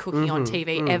I've seen cooking on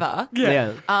TV ever.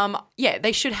 Yeah.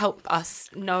 They should help us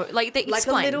know, like they Like a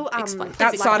explain, little, explain.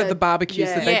 that's Outside like of the barbecues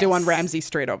that they do on Ramsay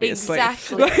Street, obviously.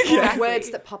 Exactly. words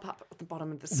that pop up at the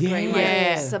bottom of the screen,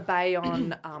 Yeah. like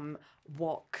sabayon,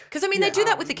 wok. Because, I mean, they do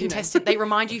that with the contestant. They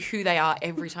remind you who they are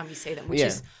every time you see them, which Yeah.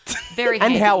 is very And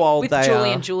handy. how old with they Julie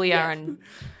are. and Julia and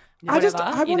I whatever,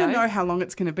 want to know how long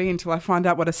it's going to be until I find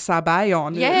out what a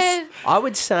sabayon is. Yeah. I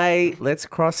would say let's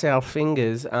cross our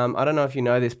fingers. I don't know if you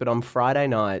know this, but on Friday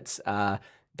nights,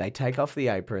 they take off the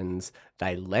aprons,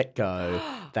 they let go,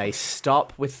 they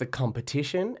stop with the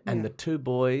competition, and the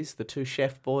two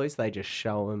chef boys, they just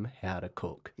show them how to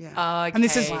cook. Yeah. And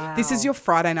this is your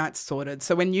Friday night sorted.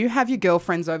 So when you have your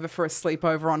girlfriends over for a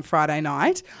sleepover on Friday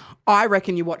night, I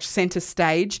reckon you watch Centre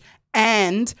Stage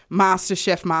and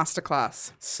MasterChef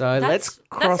Masterclass. So let's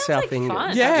cross our fingers.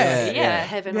 Fun, Yeah. actually. Yeah, Yeah.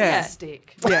 heaven Yeah. on a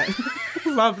stick. Yeah.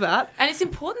 Love that. And it's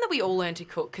important that we all learn to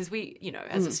cook, because we,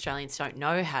 as Australians, don't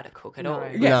know how to cook at all.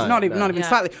 Yes, not even Yeah.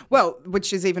 slightly. Well,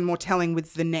 which is even more telling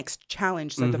with the next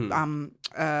challenge. So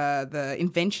the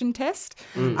invention test.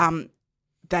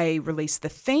 They released the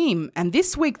theme, and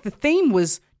this week the theme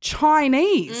was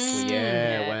Chinese.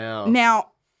 Yeah, wow. Now,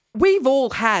 we've all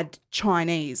had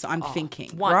Chinese, I'm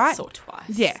thinking, Once right? or twice.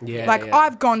 Yeah. Yeah, like yeah.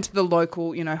 I've gone to the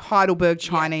local, Heidelberg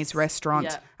Chinese restaurant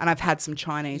Yeah. and I've had some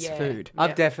Chinese food.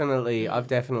 I've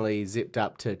definitely zipped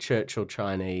up to Churchill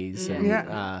Chinese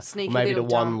and Sneaky maybe to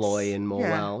little Wan dumps. Loy in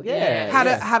Morwell. Yeah.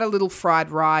 Yeah. Had a little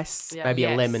fried rice, Maybe a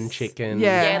Yes. lemon chicken.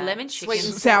 Yeah. Yeah, lemon chicken. Sweet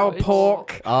and sour Good.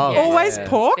 pork. Oh, Always yeah.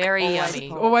 pork. Very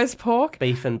yummy. Always pork.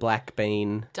 Beef and black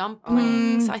bean.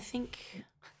 Dumplings, I think.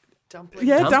 Dumplings.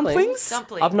 Yeah, Dumplings? dumplings.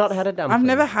 Dumplings. I've not had a dumpling. I've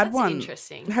never had That's one.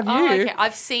 interesting. Have Oh, you? okay.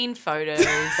 I've seen photos.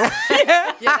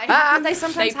 Yeah, they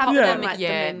sometimes They have pop them them, at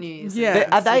yeah. the menus. Yeah.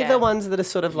 Are they Yeah. the ones that are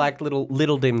sort of like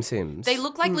little dim sims? They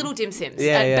look like little dim sims,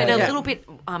 Yeah, yeah, but a yeah. little bit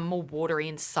more watery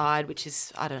inside, which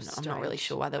is, I don't know, I'm not really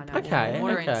sure why they're putting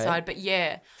water okay. inside, but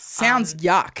yeah. Sounds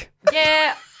yuck.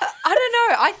 Yeah, I don't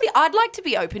know. I think I'd like to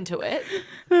be open to it.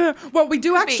 Well, we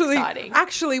do be actually. exciting.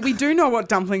 Actually, we do know what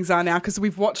dumplings are now because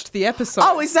we've watched the episode.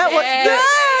 Oh, is that what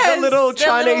the little The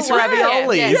Chinese little one,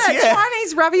 raviolis? Yeah,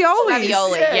 Chinese raviolis.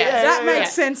 Ravioli, yeah. That makes Yeah.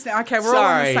 sense now. Okay, we're all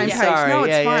on the Sorry, same page. sorry. No,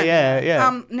 it's Yeah, fine.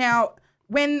 yeah. Now,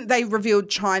 when they revealed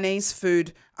Chinese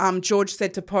food, George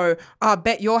said to Poe, I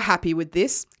bet you're happy with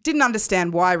this. Didn't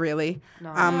understand why, really.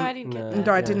 No, I didn't get that.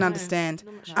 No, I didn't understand.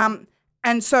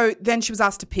 And so then she was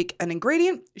asked to pick an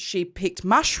ingredient. She picked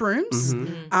mushrooms.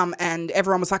 And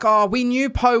everyone was like, oh, we knew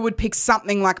Poe would pick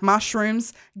something like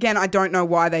mushrooms. Again, I don't know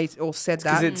why they all said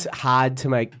that. Because it's hard to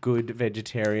make good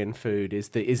vegetarian food. Is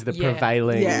the Yeah.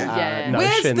 prevailing Yeah. notion?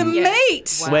 Where's the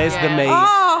meat? Where's the meat?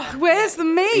 Oh, where's the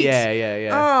meat? Yeah.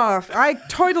 Oh, I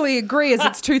totally agree as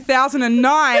it's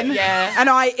 2009 Yeah. and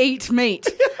I eat meat.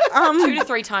 2 to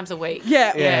 3 times a week.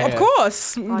 Yeah, Yeah. of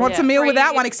course. What's a yeah. meal 3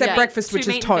 without one except yeah, breakfast, 2 which is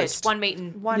meat and veg, toast. 1 meat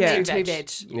and One Yeah. meat, two two veg. veg.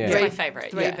 Yeah. It's my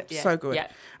favourite. Yeah. So good. Yeah.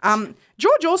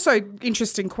 George also,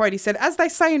 interesting quote, he said, as they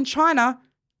say in China,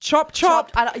 chop,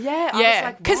 chop. I was Yeah,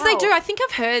 like, because they wow. do. I think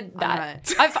I've heard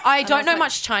that. I don't know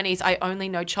much Chinese. I only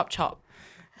know chop chop.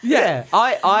 Yeah.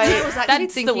 I I was actually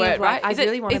That's thinking the word, of, like, right? I Is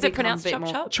really it, want is to it pronounced chop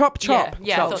more. chop? Chop, chop.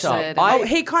 Yeah, I Chop, thought chop. so. Oh,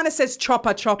 he kind of says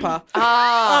chopper, chopper.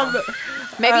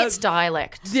 Maybe it's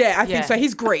dialect. Yeah, I think so.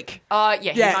 He's Greek. Yeah, he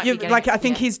Yeah, might be getting like it, I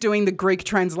think yeah. he's doing the Greek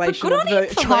translation good of on him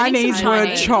the for learning Chinese some word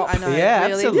Chinese. chop. I know. Yeah,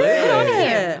 really absolutely.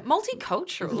 Yeah.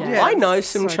 Multicultural. Yeah. I know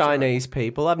some So Chinese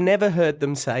people. I've never heard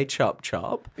them say chop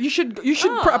chop. You should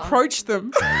approach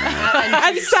them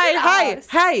and say,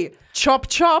 hey, chop,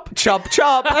 chop. Chop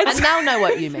chop. And they'll know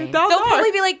what you mean. They'll They'll know.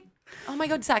 probably be like, "Oh my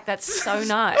god, Zach, that's so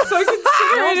nice." So no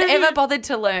one's considerate. ever bothered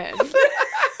to learn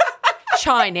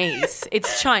Chinese.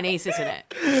 It's Chinese, isn't it?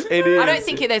 It is. I don't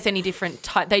think there's any different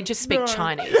type. They just speak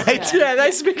Chinese. Yeah,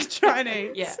 they speak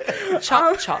Chinese. Yeah.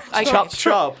 Chop, chop. Okay. Chop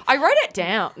chop. I wrote it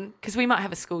down because we might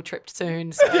have a school trip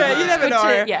soon. So Yeah, you never good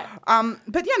know. to- yeah.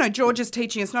 But George is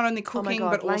teaching us not only cooking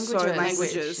God, but also languages.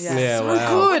 languages. Yeah. Yeah, So wow.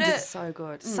 good. What a- So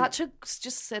good.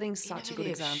 Just setting such a good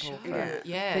Innovative example show. for,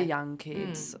 Yeah. for young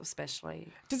kids, especially.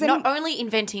 Does Not only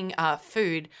inventing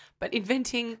food, but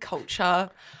inventing culture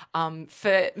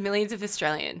for millions of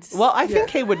Australians. Well, I think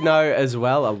he would know as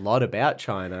well a lot about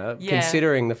China, Yeah.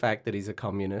 considering the fact that he's a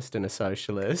communist and a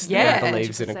socialist Yeah, and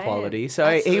believes in 100%. equality.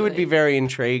 So he would be very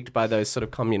intrigued by those sort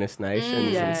of communist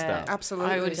nations and stuff.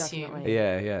 Absolutely. I would assume. Definitely.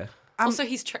 Yeah. Also,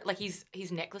 his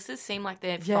necklaces seem like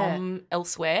they're from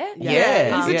elsewhere.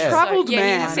 Yeah. He's a travelled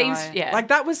man. He seems, I know. yeah. Like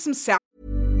that was some South.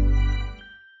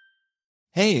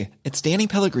 Hey, it's Danny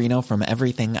Pellegrino from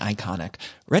Everything Iconic.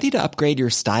 Ready to upgrade your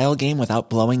style game without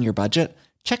blowing your budget?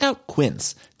 Check out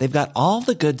Quince. They've got all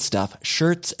the good stuff,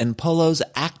 shirts and polos,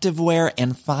 activewear,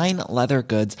 and fine leather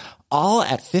goods, all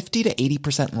at 50 to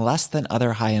 80% less than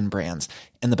other high-end brands.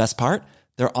 And the best part?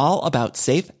 They're all about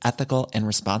safe, ethical, and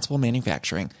responsible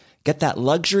manufacturing. Get that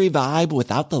luxury vibe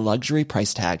without the luxury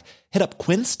price tag. Hit up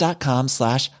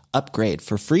quince.com/upgrade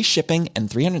for free shipping and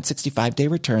 365-day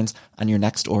returns on your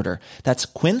next order. That's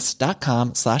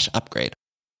quince.com/upgrade.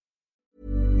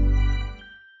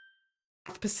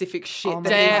 Pacific shit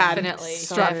that he had Definitely.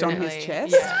 strapped on his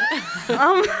chest. Yeah.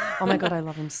 Oh my God, I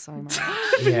love him so much.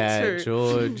 Yeah, too.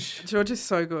 George. George is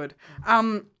so good.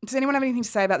 Does anyone have anything to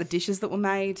say about the dishes that were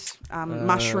made?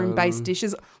 Mushroom-based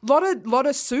dishes. Lot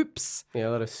of soups. Yeah,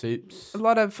 a lot of soups. A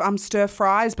lot of stir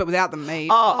fries, but without the meat.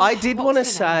 Oh, I did want to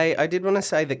say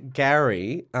that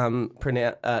Gary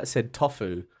said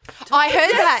tofu. I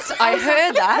heard that. I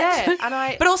heard that. Yeah, and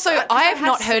I. But also, 'cause I have had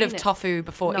not heard of seen it. tofu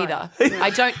before No. either. I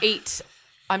don't eat.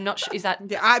 I'm not sure. Is that?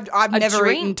 Yeah, I've a never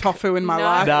eaten drink? tofu in my No.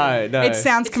 life. No. It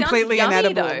sounds It completely sounds yummy,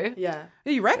 inedible. though. Yeah.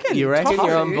 You reckon? You reckon Tofu?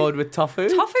 you're on board with tofu?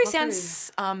 Tofu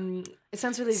sounds It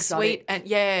sounds really sweet exotic. and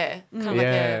kind of like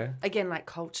Yeah. Again, like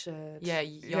cultured.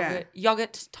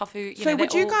 yogurt, tofu. You So know,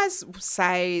 would they're you all- guys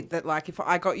say that, like, if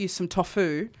I got you some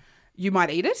tofu, you might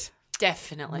eat it?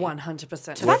 definitely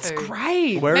 100%. That's Tofu.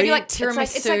 great. Where are maybe you- like It's tiramisu?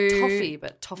 like, it's like toffee,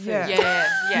 but tofu. Yeah.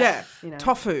 Yeah. You know.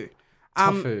 Tofu.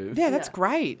 Tofu. Yeah, that's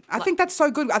great. I think that's so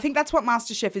good. I think that's what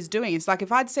MasterChef is doing. It's like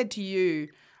if I'd said to you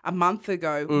a month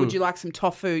ago, would you like some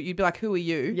tofu? You'd be like, who are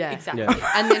you? Yeah. Exactly.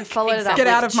 Yeah. And then follow it up Get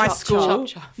with out of my chop, school.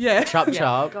 chop. Yeah. Chop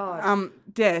chop. God.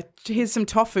 Yeah. Here's some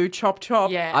tofu. Chop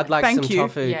chop. Yeah. I'd like Thank some you.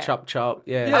 tofu. Yeah. Chop chop.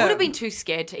 Yeah. Yeah. I would have been too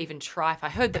scared to even try. If I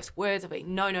heard those words, I'd be like,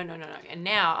 no. And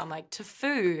now I'm like,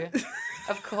 tofu,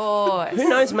 of course. Who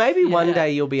knows? Maybe one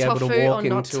day you'll be able Tofu to walk or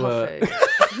not into a. tofu?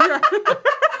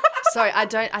 Sorry,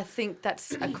 I think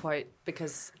that's a quote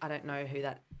because I don't know who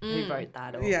wrote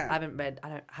that, or Yeah. I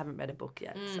haven't read a book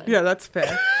yet. So. Yeah, that's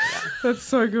fair. That's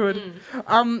so good.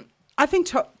 I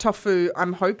think tofu,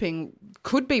 I'm hoping,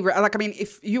 could be like. I mean,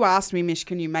 if you asked me, Mish,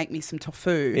 can you make me some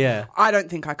tofu? Yeah. I don't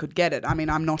think I could get it. I mean,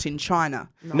 I'm not in China.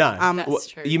 No, That's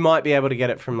true. You might be able to get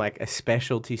it from like a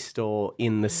specialty store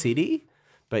in the city,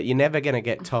 but you're never going to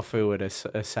get tofu at a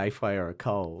Safeway or a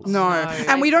Coles. No,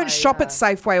 and we don't shop at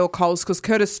Safeway or Coles because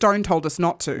Curtis Stone told us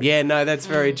not to. Yeah, no, that's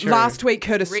very true. Last week,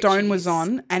 Curtis Stone was Richie's.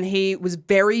 on, and he was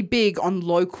very big on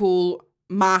local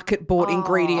market bought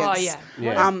ingredients. Oh, yeah.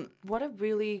 Yeah. What a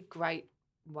really great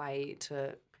way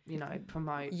to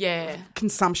promote. Yeah.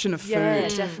 Consumption of food. Yeah,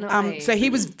 definitely. So he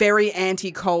was very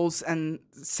anti Coles and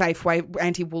Safeway,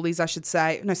 anti Woolies, I should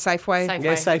say. No, Safeway.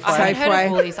 Yeah, Safeway. I haven't heard Safeway.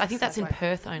 of Woolies. I think that's in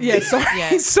Perth only. Yeah, sorry,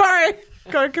 Yeah. sorry,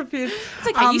 got confused.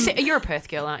 It's okay. You're a Perth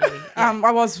girl, aren't you?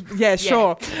 I was,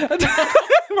 sure.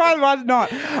 Why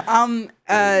not?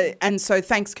 And so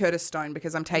thanks, Curtis Stone,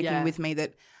 because I'm taking with me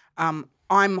that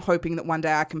I'm hoping that one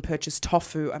day I can purchase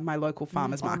tofu at my local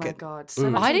farmer's Oh my market. God, so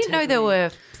much I didn't know there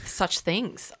integrity. were such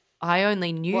things. I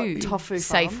only knew What, tofu farms?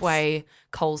 Safeway,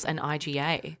 Coles, and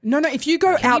IGA. No, if you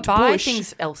go Can out you buy bush,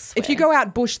 things elsewhere? if you go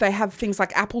out bush, they have things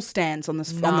like apple stands on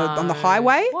the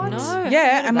highway. What? No,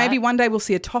 Yeah, and maybe one day we'll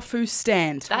see a tofu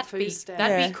stand that'd be stand.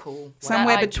 that'd be cool.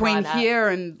 somewhere I'd try between that. here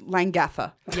and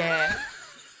Langatha. Yeah.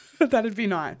 That'd be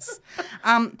nice.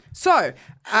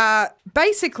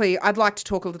 Basically, I'd like to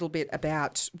talk a little bit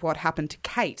about what happened to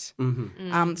Kate.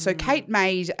 So Kate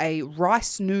made a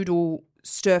rice noodle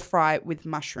stir fry with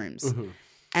mushrooms.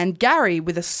 And Gary,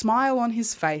 with a smile on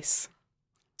his face,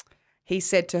 he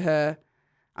said to her,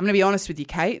 I'm going to be honest with you,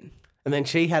 Kate. And then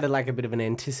she had a bit of an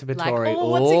anticipatory. Like, oh,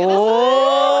 what's he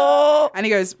gonna And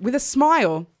he goes, with a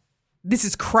smile, this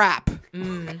is crap.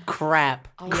 Crap.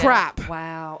 Crap.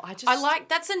 Wow, I like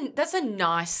that's a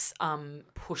nice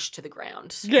push to the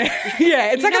ground. Yeah,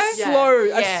 it's like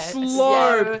a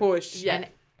slow push. Yeah. And a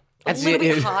It's- little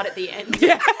bit it- hard at the end.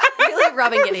 Really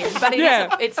rubbing it in. But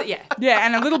it's Yeah,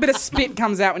 and a little bit of spit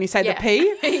comes out when you say the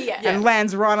P and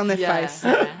lands right on their face.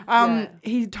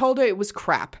 He told her it was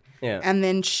crap. Yeah. And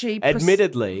then she...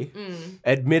 Admittedly,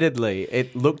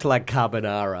 it looked like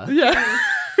carbonara. Yeah,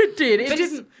 it did. It But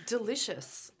didn't... it's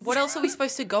delicious. What else are we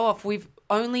supposed to go off? We've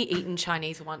only eaten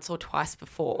Chinese once or twice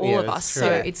before, all Yeah, of that's us. true. So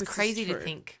Yeah, it's this is crazy to true.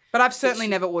 think. But I've certainly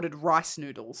never ordered rice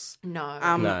noodles. No.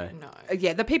 No.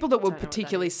 Yeah, the people that were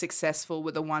particularly successful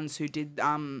were the ones who did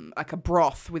like a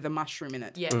broth with a mushroom in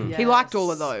it. Yeah. He liked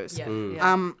all of those.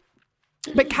 Yeah.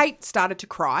 But Kate started to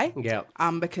cry. Yeah.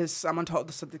 Because someone told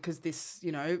us because this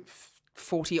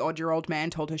 40-odd-year-old man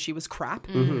told her she was crap.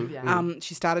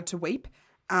 She started to weep.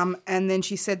 And then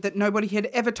she said that nobody had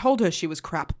ever told her she was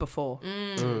crap before.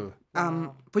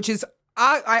 Which is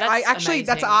I actually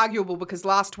that's amazing. arguable because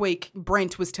last week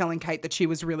Brent was telling Kate that she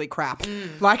was really crap.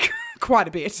 Like quite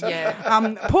a bit.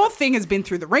 Yeah. Poor thing has been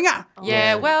through the ringer.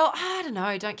 Yeah, well, I don't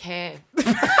know. Don't care.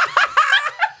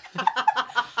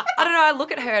 I don't know. I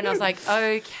look at her and I was like,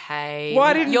 okay.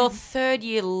 Why didn't- Your third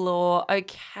year law,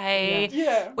 okay.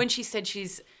 Yeah. When she said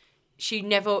she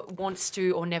never wants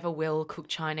to or never will cook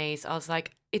Chinese, I was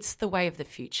like, it's the way of the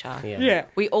future. Yeah.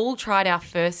 We all tried our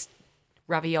first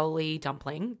ravioli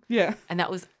dumpling, Yeah. and that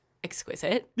was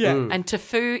exquisite. Yeah. And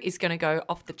tofu is going to go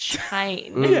off the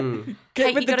chain. Get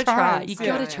Kate, with you the got to try. times. You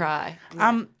got to try.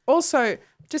 Also,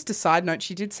 just a side note,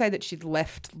 she did say that she'd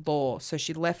left law. So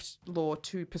she left law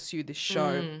to pursue this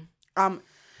show. And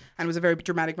it was a very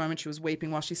dramatic moment. She was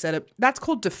weeping while she said it. That's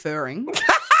called deferring.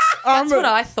 That's what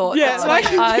I thought. yeah, That's like-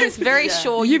 what I was very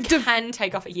sure you You've def- can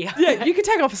take off a year. Yeah, you could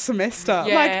take off a semester.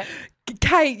 Yeah. Like,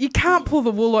 Kate, you can't pull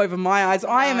the wool over my eyes.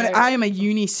 I am a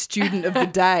uni student of the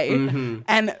day,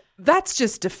 and that's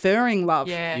just deferring, love.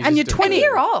 Yeah. And you're 20 A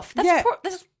year off. That's, Yeah.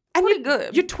 that's and pretty you're,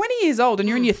 good. You're 20 years old and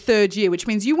you're in your third year, which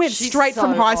means you went She's straight so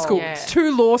from high old. school Yeah.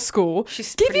 to law school.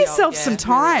 She's Give pretty yourself old, yeah. some Very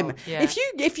time. old, yeah.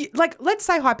 If you like, let's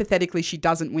say hypothetically she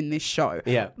doesn't win this show.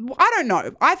 Yeah. I don't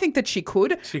know. I think that she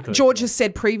could. She could, George has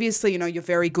said previously, you're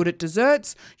very good at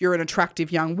desserts. You're an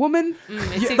attractive young woman.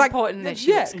 It's You- important that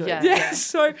she looks good. Yeah.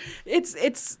 So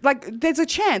it's like there's a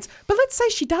chance. But let's say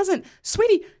she doesn't.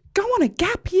 Sweetie, go on a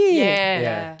gap year.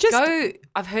 Yeah. Just- go.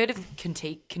 I've heard of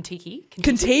Kentucky.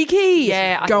 Kentucky.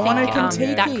 Yeah. I Go on a think,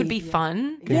 Kentucky. that could be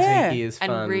fun Yeah. Kentucky is fun.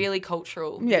 and really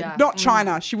cultural. Yeah, not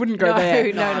China. She wouldn't go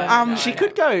there. No. She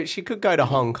could go. She could go to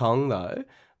Hong Kong though,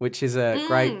 which is a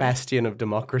great bastion of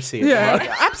democracy. At the Yeah,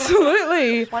 moment.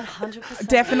 absolutely. 100%.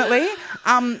 Definitely.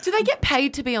 Do they get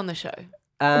paid to be on the show?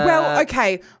 Well,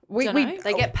 okay. We Dunno.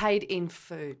 They get paid in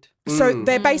food. so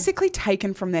they're basically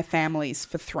taken from their families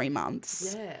for 3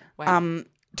 months. Yeah. Wow.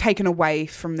 Taken away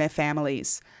from their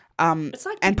families. It's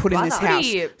like And Big put in this Brother. house.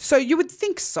 Pretty- So you would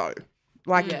think so.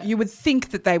 Like you would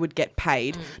think that they would get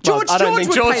paid. Well, I don't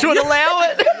think George would allow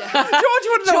it. George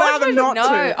wouldn't allow them not no.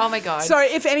 to. Oh my god. So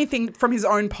if anything, from his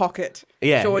own pocket,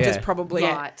 Yeah, George is yeah. probably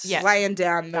Right. Yeah. laying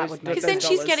down those, would those because then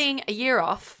she's dollars. getting a year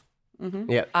off,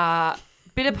 Yeah.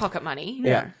 bit of pocket money.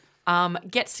 Yeah.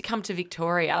 Gets to come to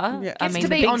Victoria. Yeah. I Gets mean, to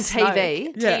the be big on smoke.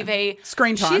 TV. Yeah. TV.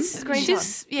 Screen time.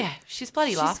 She's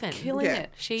bloody laughing. Killing Yeah.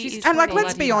 it. She is And like, bloody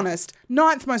let's be laughing. honest,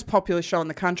 9th most popular show in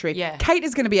the country. Yeah. Kate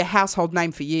is going to be a household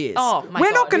name for years. Oh, my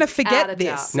We're not God. going to Without forget a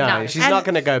this. doubt. No, No. she's And not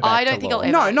going to go back. I don't to think law. I'll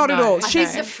ever. No, not at all. I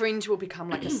She's- think the Fringe will become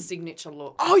like a signature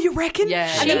look. Oh, you reckon? Yeah.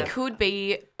 She Yeah. could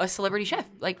be a celebrity chef.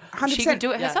 Like 100%. she could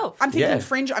do it Yeah. herself. I'm thinking Yeah.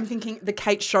 fringe. I'm thinking the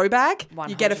Kate show bag.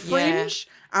 You get a 100%. fringe.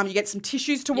 You get some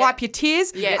tissues to wipe your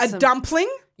tears. Yeah. A Some- dumpling.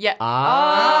 yeah.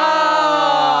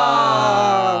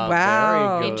 Oh,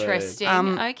 wow. Very good. Interesting.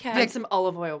 okay. And some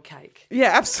olive oil cake.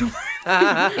 Yeah, absolutely. Is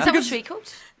that what she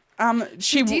cooked?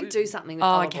 She Did do something with Oh,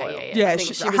 olive okay, oil. yeah, yeah. Yeah, I think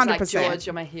she- she was 100%. like, George,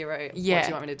 you're my hero. Yeah. What do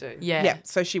you want me to do? Yeah. Yeah,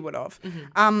 so she would have.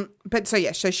 But so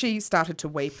yeah, so she started to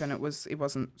weep, and it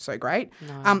wasn't so great.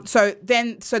 So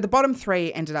the bottom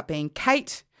 3 ended up being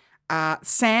Kate,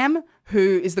 Sam,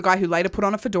 who is the guy who later put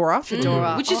on a fedora.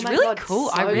 Fedora. Which Oh is my really God, cool.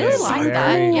 so I really good. like So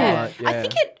that. cool. Yeah. Yeah. I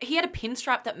think he had a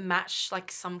pinstripe that matched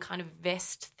like some kind of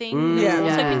vest thing. Yeah.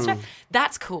 Also Yeah. pinstripe.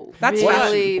 That's cool. That's Really,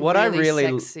 fashion. What I really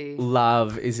really sexy.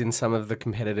 love is in some of the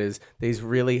competitors these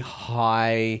really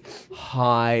high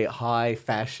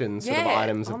fashion sort of Yeah.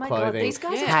 items Oh of my God, clothing, these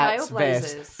guys are hats,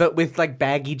 trailblazers. vests, but with like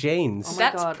baggy jeans Oh my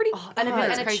That's God. pretty- and a, oh, bit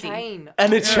that's and a crazy. chain.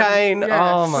 and a chain.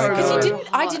 Yeah. Oh my So Because god!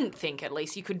 I didn't think at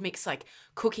least you could mix like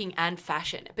cooking and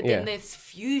fashion, but Yeah. then this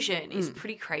fusion is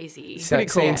pretty crazy.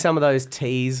 Seeing some of those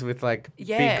tees with like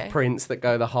Yeah. big prints that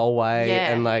go the whole way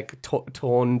Yeah. and like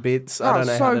torn bits. I Oh, don't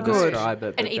know so how to good. describe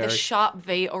it. And but either very- sharp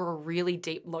V or a really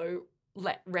deep low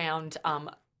round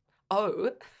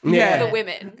O Yeah. for the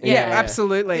women. Yeah, Yeah.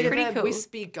 absolutely. Bit of Pretty a cool.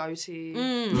 wispy goatee.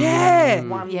 Yeah.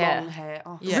 One Yeah. long hair.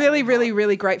 Oh, Yeah. Really, really,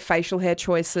 really great facial hair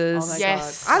choices. Oh my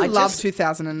Yes. I love just-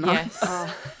 2009.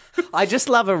 Yes. I just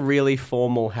love a really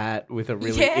formal hat with a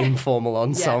really Yeah. informal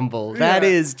ensemble. That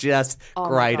is just Oh my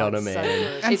great God, on a so man.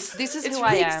 good. This is It's who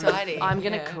really I am. exciting. I'm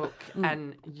gonna Yeah. cook,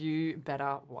 and you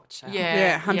better watch out. Yeah.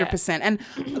 Yeah, 100%. And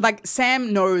like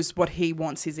Sam knows what he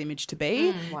wants his image to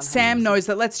be. Mm. Sam knows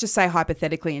that, let's just say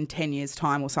hypothetically in 10 years'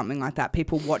 time or something like that,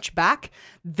 people watch back,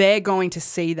 they're going to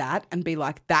see that and be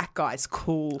like, that guy's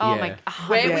cool. Oh Yeah. my!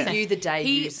 Where 100%. were you the day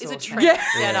He you is saw a Sam?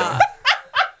 trendsetter.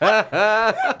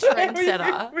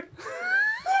 Trendsetter.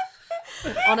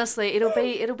 Honestly, it'll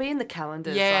be in the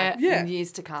calendars. Yeah. Like, Yeah. in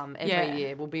years to come. Every Yeah.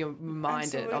 year, we'll be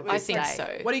reminded of Absolutely. this I think day.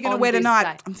 so. What are you going to On wear this tonight?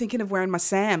 day. I'm thinking of wearing my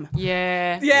Sam.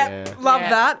 Yeah. Yeah, love Yeah.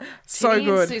 that. So Tinny and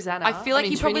good. Susanna. I feel like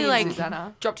he Trini probably and like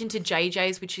Susanna. dropped into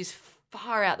JJ's, which is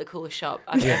far out the coolest shop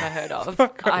I've ever heard of.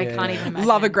 I can't even imagine.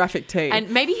 Love a graphic tee. And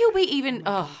maybe he'll be even.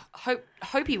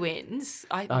 Hope he wins.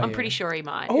 I'm pretty sure he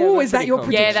might. Oh, is that your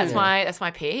pretty prediction? Yeah, that's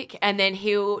my pick. And then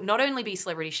he'll not only be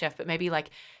celebrity chef, but maybe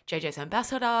like JJ's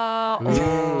ambassador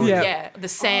or the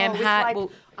Sam with, hat like,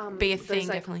 will be a those, thing.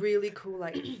 like, definitely. really cool,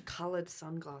 like coloured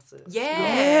sunglasses.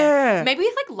 Yeah. Maybe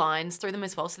with like lines through them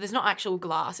as well. So there's not actual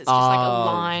glass. It's just like a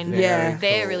line. Yeah.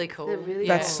 They're really cool. They're really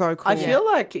That's so cool. I feel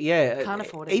like, Can't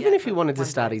afford it even yet, if he but wanted to one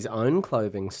start day. his own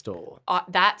clothing store.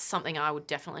 That's something I would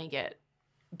definitely get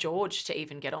George to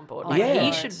even get on board. Like Yeah.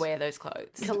 he should wear those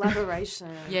clothes. Collaboration.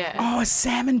 Yeah. Oh, a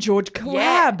Sam and George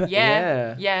collab.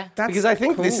 Yeah. That's Because I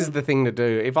think this cool. is the thing to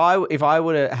do. If I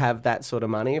were to have that sort of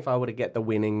money, if I were to get the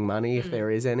winning money, if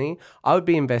there is any, I would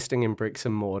be investing in bricks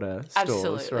and mortar stores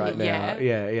Absolutely. right now.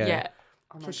 Yeah.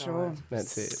 Oh my For sure. God.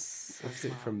 That's it. That's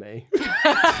it from me.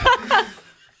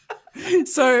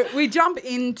 So we jump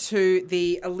into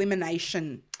the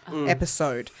elimination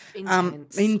episode.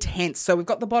 Intense. So we've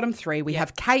got the bottom three. We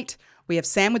have Kate, we have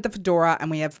Sam with the fedora, and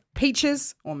we have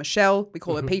Peaches, or Michelle. We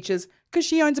call her Peaches because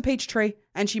she owns a peach tree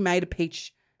and she made a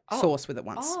peach sauce with it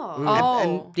once.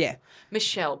 And yeah.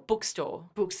 Michelle, bookstore.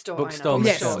 Bookstore. Bookstore owner.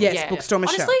 Michelle. Yes, bookstore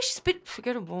Michelle. Honestly, she's a bit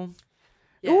forgettable.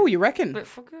 Oh, you reckon? Bit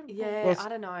forgettable. Yeah, I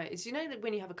don't know. It's, you know that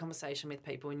when you have a conversation with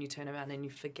people and you turn around and you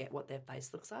forget what their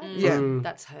face looks like? Yeah.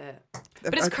 That's her.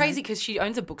 But it's crazy because she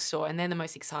owns a bookstore and they're the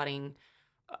most exciting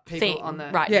thing on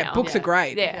the- right Yeah, now. books are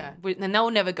great. Yeah. And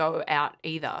they'll never go out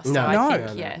either. So No. I No.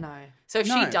 think, yeah. No. So if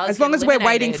No. she does as long get as we're waiting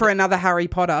eliminated- for another Harry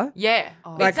Potter. Yeah,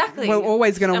 Like, exactly. we're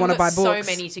always gonna And wanna we've got buy books.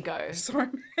 so many to go. So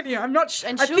many. I'm not sure.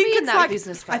 And I she'll think be in it's that like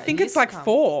business for I think years it's to like come.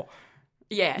 4.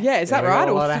 Yeah. Yeah, is that Yeah, right?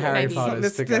 a Or lot of th- Harry maybe. Potters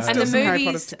There's to still go. And the some Harry movies-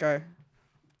 Potters to go.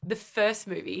 The first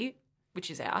movie,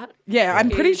 which is out. Yeah, I'm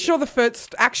pretty is- sure the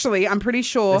first. Actually, I'm pretty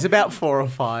sure. It's about 4 or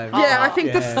 5. Yeah, I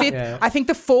think the Yeah, fifth. yeah. I think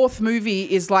the fourth movie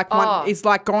is like Oh. is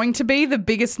like going to be the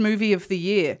biggest movie of the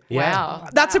year. Wow.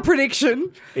 That's a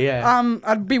prediction. Yeah.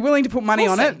 I'd be willing to put money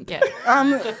on it. Yeah.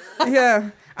 Yeah.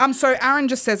 So Aaron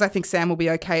just says, I think Sam will be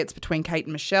okay. It's between Kate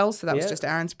and Michelle. So that was Yeah. just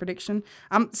Aaron's prediction.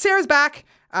 Sarah's back.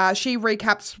 She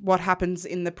recaps what happens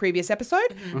in the previous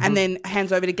episode and then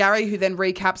hands over to Gary, who then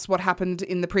recaps what happened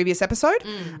in the previous episode.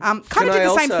 Kind of Can did I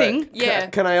the same also- thing. Yeah.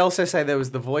 Can I also say there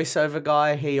was the voiceover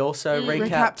guy? He also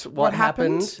recapped what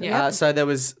happened. Yeah. So there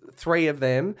was 3 of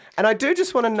them, and I do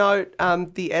just want to note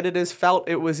the editors felt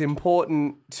it was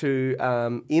important to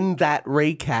in that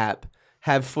recap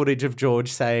have footage of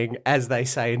George saying, as they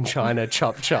say in China,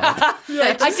 chop chop.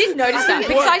 I did notice that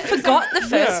because I forgot the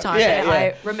first time Yeah, that yeah.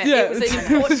 I remember. Yeah, It was it's-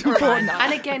 an important reminder.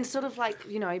 And again, sort of like,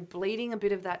 you know, bleeding a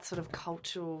bit of that sort of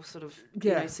cultural sort of,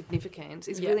 you Yeah. know, significance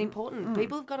is really important.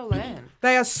 People have got to learn.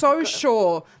 They are so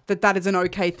sure that that is an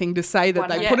okay thing to say that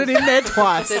they Yeah. put it in there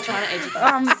twice. They're trying to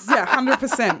educate. Yeah,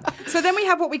 100%. So then we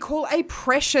have what we call a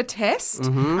pressure test.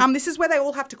 This is where they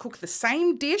all have to cook the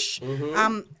same dish.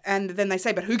 And then they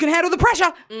say, but who can handle the pressure?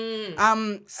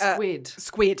 Squid.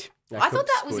 Squid. I thought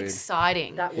that was Squid.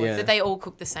 exciting That was. Yeah. that they all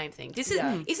cook the same thing. This is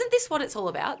isn't this what it's all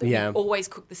about? That Yeah. you always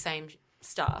cook the same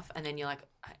stuff, and then you're like,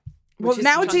 Well, is-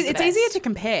 now which it's one's the it's easier best? to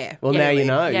compare. Well, now you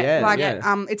know. Yeah. Yeah. Like,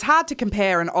 yeah. it's hard to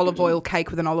compare an olive oil cake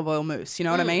with an olive oil mousse. You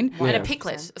know what I mean? and a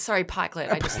piglet. Sorry,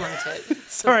 pikelet. I just learned it.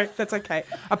 Sorry, that's okay.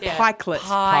 A Yeah. pikelet.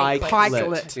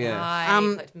 Pikelet. Yeah.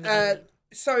 Pikelet.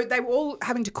 So they were all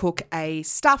having to cook a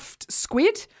stuffed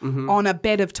squid on a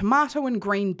bed of tomato and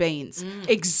green beans.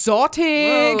 Exotic.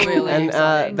 Really And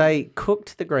exciting. they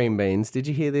cooked the green beans. Did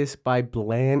you hear this? By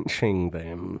blanching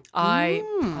them. I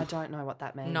I don't know what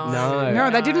that means. no. No,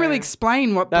 they didn't really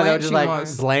explain what No, they were blanching just like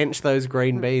was. blanch those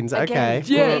green beans. Again, Okay.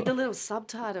 you Yeah. need the little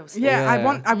subtitles. Yeah,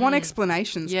 Yeah. I want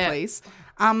explanations, Yeah. please.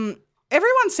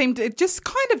 Everyone seemed to just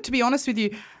kind of, to be honest with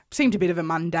you, seemed a bit of a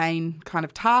mundane kind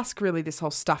of task, really, this whole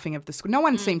stuffing of the squid. No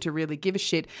one seemed to really give a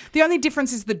shit. The only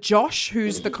difference is the Josh,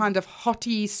 who's the kind of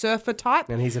hottie surfer type,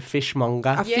 And he's a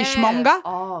fishmonger. a fishmonger.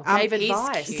 Oh, gave he's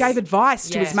advice. cute. Gave advice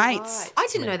to his Yes. mates. I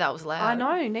didn't know that was allowed. I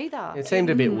know, neither. It seemed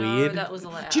a bit No, weird. that was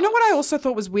allowed. Do you know what I also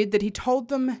thought was weird? That he told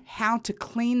them how to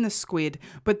clean the squid,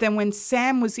 but then when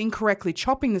Sam was incorrectly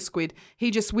chopping the squid,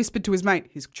 he just whispered to his mate,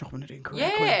 he's chopping it incorrectly.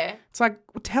 Yeah. It's like,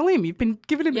 well, tell him. You've been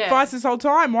giving him Yeah. advice this whole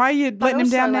time. Why are you letting him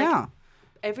also, down like, now?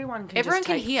 Everyone can Everyone just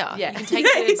can take, hear. Yeah. You can take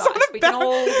Yeah, the he's on advice. a We can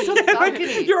all balcony. hear the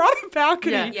balcony. You're on a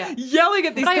balcony Yeah. Yeah. yelling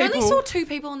at these But I people. only saw 2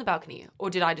 people on the balcony, or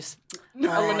did I just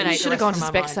eliminate? You should have the gone rest to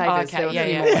from my mind? Specsavers. Okay, There were yeah,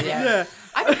 many yeah, more. yeah.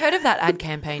 I haven't heard of that ad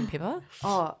campaign, Pippa.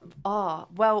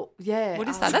 Well, yeah. What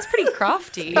is that? That's pretty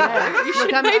crafty. Yeah. You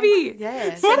should Look, maybe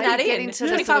yeah. send maybe that get in. into the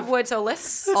 25 sort of words or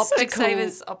less. optical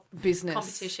Specsavers business.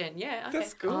 competition. Yeah, okay.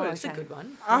 That's good. That's a good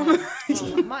one.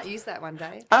 I might use that one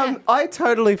day. I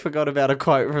totally forgot about a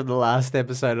quote from the last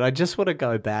episode, and I just want to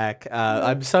go back.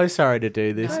 I'm so sorry to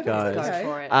do this, guys. Go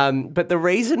for it. But the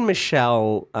reason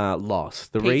Michelle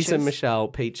lost, reason Michelle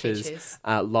Peaches.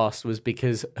 lost was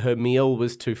because her meal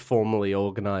was too formally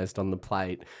organised on the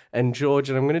plate. And George,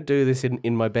 and I'm going to do this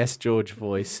in my best George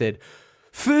voice, said,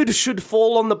 "Food should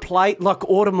fall on the plate like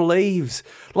autumn leaves,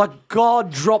 like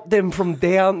God dropped them from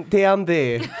down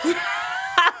there."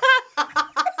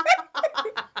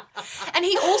 And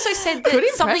he also said that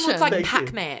Good something looked like impression.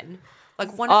 Pac-Man.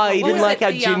 Like one. Oh, he what didn't was like it?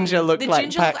 how The, Ginger looked the like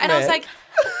ginger look- And I was Pac-Man. like,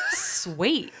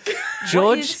 sweet.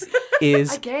 George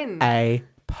is Again. a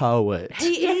poet.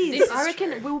 He is. I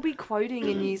reckon we'll be quoting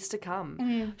in years to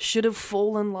come. Should have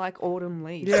fallen like autumn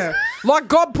leaves. Yeah. Like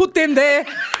God put them there.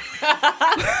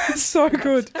 So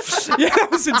good. Yeah, that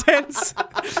was intense.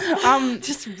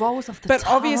 Just rolls off the But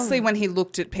tongue. obviously, when he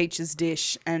looked at Peach's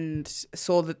dish and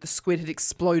saw that the squid had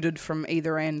exploded from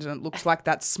either end, and it looks like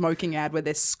that smoking ad where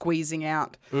they're squeezing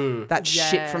out that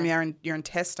shit Yeah. from your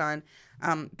intestine,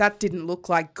 that didn't look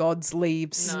like God's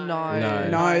leaves. No,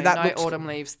 that no looks- autumn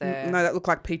leaves there. No, that looked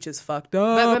like Peach's fucked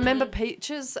But up. remember,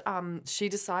 Peaches, she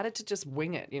decided to just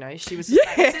wing it. You know, she was. Yeah.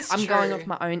 Like, This is I'm going true. off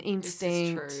my own This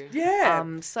instinct. is true. Yeah.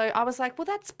 So I was like, well,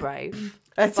 that's brave.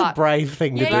 That's a But- brave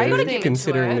thing to Yeah, you've do, gotta give it to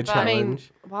considering her, the but I I mean,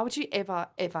 challenge. why would you ever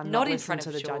Not not in listen front to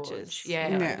of the George. judges? Yeah.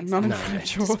 Yeah, not in front of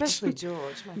George. Especially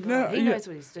George. My God, No, he yeah. knows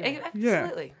what he's doing.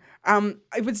 Absolutely.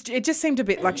 It just seemed a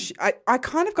bit like I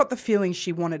kind of got the feeling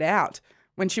she wanted out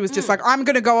when she was just like, I'm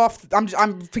going to go off. I'm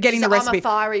forgetting So the I'm recipe. a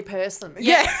fiery person.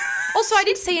 Yeah. Also, I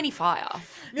didn't see any fire.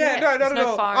 Yeah, no, not there's at no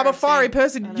all. fire I'm a on fiery scene.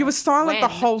 person. You were silent the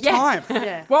When? whole Yeah. time.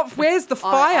 Yeah. Well, where's the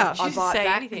fire? I didn't bite say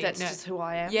back. anything, That's no. just who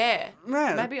I am. Yeah.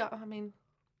 Yeah. Maybe, I mean,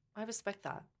 I respect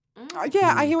that.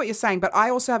 Yeah, I hear what you're saying, but I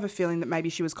also have a feeling that maybe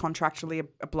she was contractually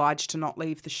obliged to not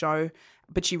leave the show,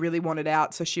 but she really wanted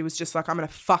out, so she was just like, I'm going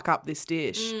to fuck up this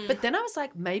dish. But then I was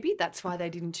like, maybe that's why they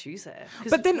didn't choose her.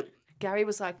 'Cause But then- Gary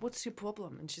was like, what's your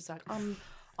problem? And she's like,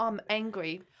 I'm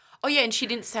angry. Oh, yeah, and she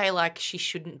didn't say, like, she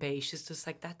shouldn't be. She's just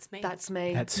like, that's me. That's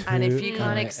me. That's and who if you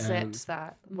can't I accept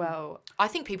that, well, I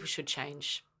think people should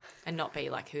change and not be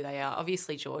like who they are.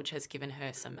 Obviously, George has given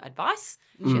her some advice.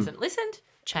 She hasn't listened.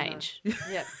 Change.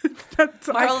 yeah. That's,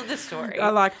 Moral of the story. I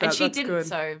like that. And she That's didn't, good.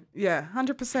 so... Yeah,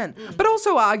 100%. But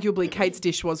also, arguably, Kate's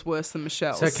dish was worse than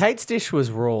Michelle's. So Kate's dish was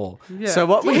raw. Yeah. So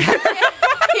what we had,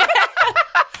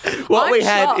 I'm we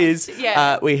had shocked. is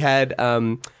Yeah. we had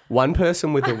one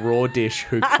person with a raw dish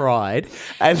who cried,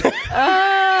 and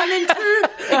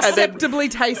acceptably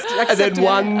tasty. and then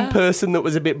one person that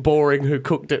was a bit boring who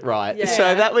cooked it right.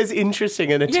 So that was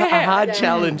interesting and a hard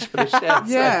challenge for the chefs,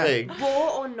 Yeah. I think.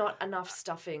 Raw or not enough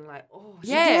stuffing, like, oh,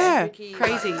 Yeah. tricky.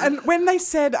 Crazy. And when they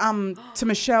said to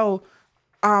Michelle,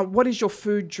 what is your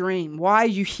food dream? Why are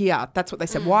you here? That's what they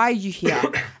said. Why are you here?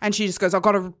 And she just goes,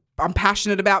 I'm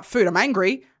passionate about food. I'm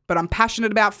angry, but I'm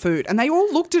passionate about food. And they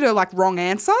all looked at her like, wrong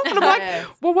answer. And I'm like,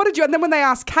 well, what did you? And then when they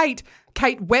asked Kate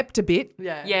wept a bit.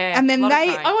 Yeah. Yeah. And then lot of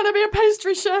they- crying. I want to be a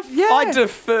pastry chef. Yeah. I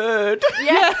deferred.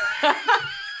 Yeah.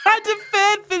 I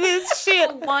deferred for this shit.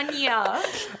 For 1 year.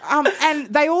 And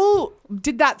they all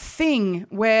did that thing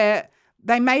where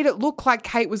they made it look like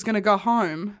Kate was going to go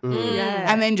home Yeah.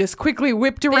 and then just quickly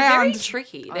whipped They're very around.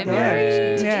 tricky. They're Yeah.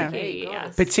 very Yeah. tricky.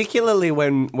 Yes. Particularly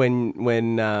when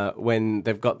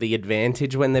they've got the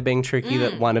advantage when they're being tricky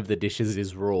that one of the dishes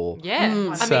is raw. Yeah.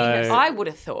 I So- mean, I would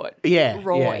have thought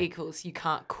raw yeah. equals you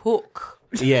can't cook.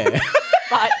 Yeah.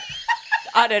 But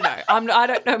I don't know. I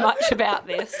don't know much about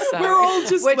this. So. We're all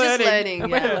just We're learning.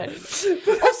 just learning.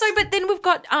 Yeah. Also, but then we've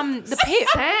got the pip.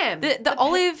 Sam. The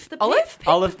olive. the olive pip?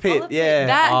 Olive pit, yeah.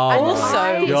 That Oh also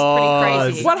my is God. pretty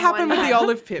crazy. What happened with the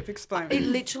olive pip? Explain. It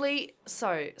literally,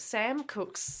 so Sam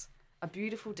cooks a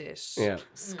beautiful dish. Yeah.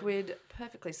 Squid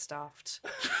perfectly stuffed,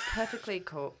 perfectly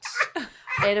cooked,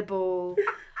 edible,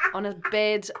 on a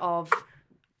bed of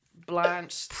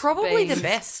blanched Probably beans. the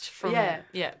best from Yeah.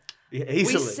 yeah. Yeah, We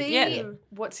easily. see, Yeah.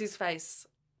 what's his face?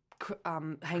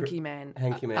 Hanky Man.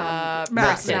 Hanky man.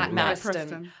 Preston. Matt.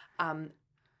 Preston.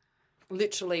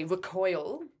 Literally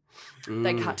recoil.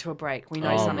 They cut to a break. We know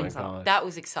Oh my something's up. God. That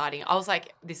was exciting. I was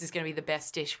like, this is going to be the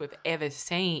best dish we've ever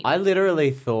seen. I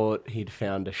literally thought he'd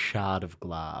found a shard of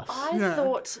glass. I Yeah.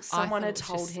 thought I someone thought had it was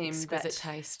told just him exquisite that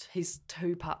taste. his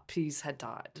 2 puppies had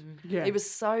died. Yeah. It was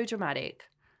so dramatic.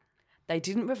 They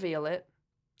didn't reveal it.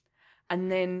 And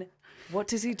then what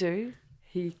does he do?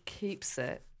 He keeps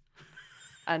it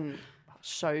and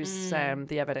shows Sam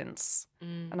the evidence.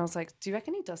 And I was like, do you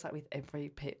reckon he does that with every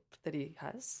pip that he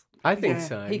has? I think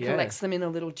so. He yeah. collects them in a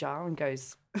little jar and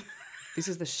goes, this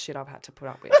is the shit I've had to put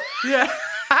up with. Yeah.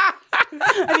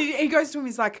 And he goes to him,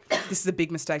 he's like, this is a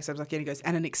big mistake. So I was like, yeah, he goes,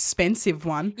 and an expensive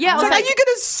one. Yeah, I I was was like, like- are you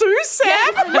going to sue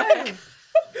Sam?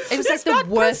 It was like the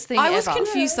worst thing I was ever.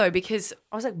 confused though because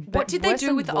I was like, what did they worse do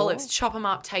than with the war? olives? Chop them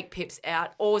up, take pips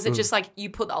out, or was it just like you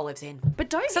put the olives in? But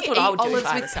don't That's you what I eat would do if olives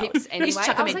I had with a salad. pips anyway? Just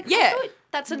chuck I 'em was in. like, Yeah. I thought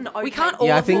that's an okay. We can't all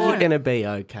Yeah, I think afford you're going to be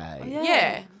okay.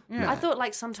 Yeah. Yeah. I thought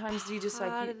like sometimes you just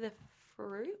part like of the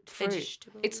fruit. fruit.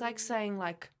 It's like saying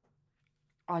like,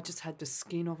 I just had the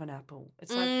skin of an apple.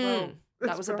 It's like, well,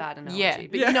 that was a bad analogy, Yeah.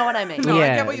 but you know what I mean. No, I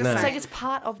Yeah, get what you're no. It's saying. like it's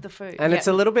part of the food. And it's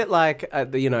a little bit like,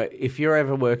 if you're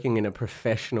ever working in a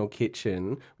professional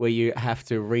kitchen where you have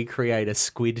to recreate a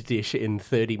squid dish in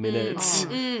 30 minutes,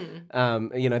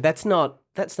 that's not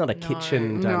a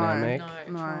kitchen No. dynamic.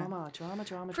 No.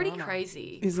 drama. Pretty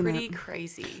crazy. Isn't Pretty it?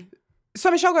 crazy. So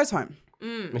Michelle goes home.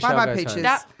 Michelle Bye-bye, goes Peaches. home.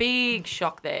 That big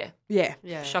shock there. Yeah.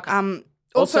 Yeah. Shocker.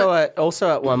 Also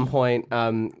at one point,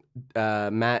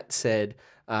 Matt said,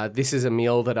 this is a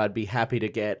meal that I'd be happy to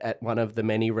get at one of the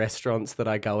many restaurants that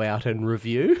I go out and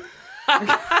review.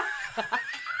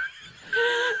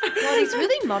 Well, he's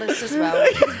really modest as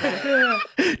well.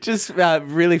 Just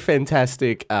really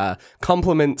fantastic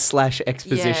compliment /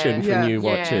 exposition for Yeah. new Yeah.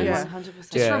 watchers. Yeah.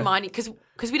 100%. Just Yeah. reminding,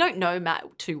 because we don't know Matt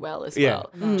too well as Yeah.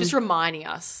 well. Just reminding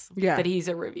us Yeah. that he's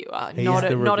a reviewer, He's not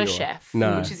the a reviewer. chef,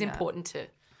 No. which is important to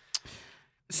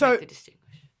So make the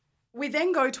distinguish. we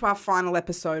then go to our final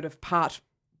episode of part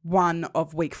 1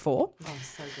 of week 4. Oh,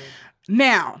 so good.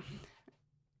 Now,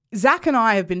 Zach and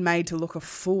I have been made to look a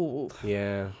fool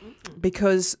Yeah.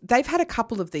 because they've had a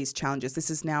couple of these challenges. This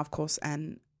is now, of course,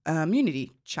 an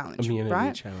immunity challenge, Immunity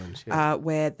right? challenge. Yeah.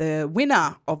 Where the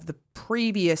winner of the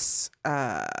previous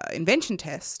invention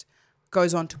test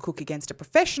goes on to cook against a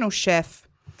professional chef.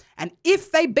 And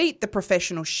if they beat the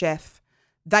professional chef,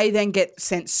 they then get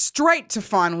sent straight to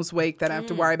finals week. They don't have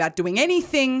to worry about doing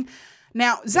anything.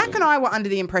 Now, Zach and I were under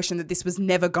the impression that this was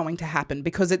never going to happen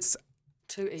because it's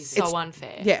Too easy. So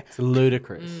unfair. yeah, It's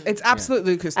ludicrous. it's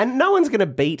absolutely ludicrous. And no one's going to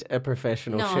beat a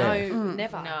professional No, chef.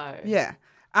 Never. no. Yeah.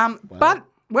 But,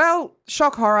 well,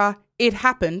 shock horror, it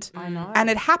happened. I know. And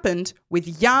it happened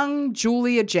with young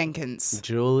Julia Jenkins.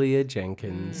 Julia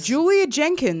Jenkins. Julia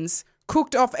Jenkins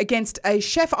cooked off against a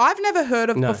chef I've never heard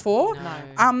of before.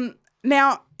 No.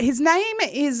 Now, his name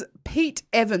is Pete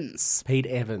Evans. Pete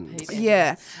Evans.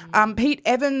 Yeah. Pete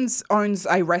Evans owns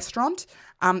a restaurant.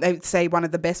 They would say one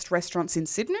of the best restaurants in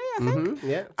Sydney, I think.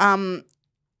 Yeah.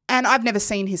 And I've never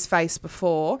seen his face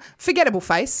before. Forgettable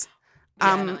face.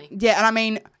 Definitely. Yeah, and I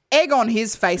mean, egg on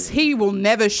his face. He will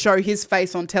never show his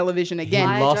face on television He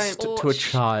again. lost don't- to a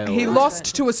child. He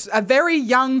lost to a very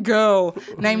young girl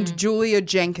named Julia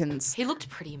Jenkins. He looked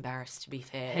pretty embarrassed, to be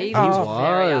fair. He was. was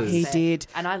very upset. He did.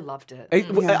 And I loved it.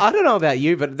 I don't know about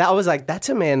you, but that was like, that's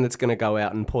a man that's going to go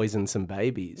out and poison some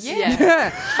babies. Yeah. Yeah.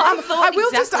 thought I will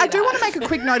exactly I do that. want to make a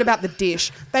quick note about the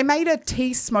dish. They made a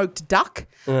tea smoked duck.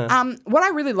 What I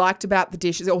really liked about the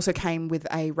dish, it also came with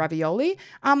a ravioli,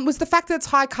 was the fact that it's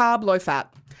high carb, low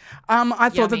fat. I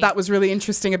thought Yummy. that was really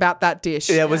interesting about that dish.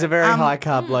 Yeah, it was a very high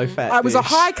carb, low fat. It was a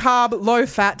dish. high carb, low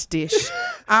fat dish.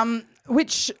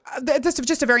 Which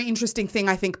just a very interesting thing.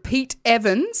 I think Pete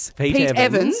Evans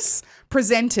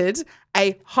presented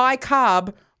a high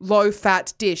carb, low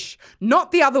fat dish,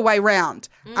 not the other way round.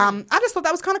 I just thought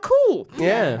that was kind of cool.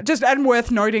 Yeah. Just and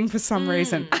worth noting for some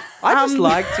reason.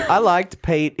 I liked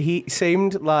Pete. He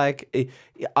seemed like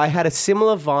I had a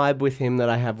similar vibe with him that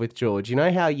I have with George. You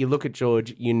know how you look at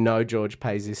George, you know George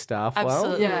pays his staff well?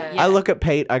 Absolutely. Yeah. I look at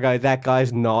Pete, I go, that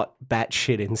guy's not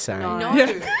batshit insane. No.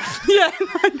 Yeah,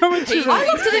 I know what you mean. I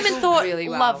looked at him and thought, really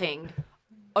well. loving,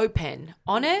 open,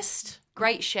 honest,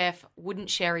 great chef, wouldn't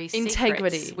share his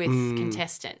Integrity. secrets with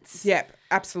contestants. Yeah,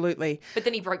 absolutely. But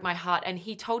then he broke my heart and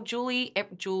he told Julia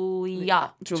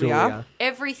Julia.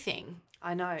 everything.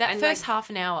 I know. That And, first like, half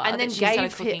an hour and then that she started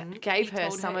gave cooking, gave he her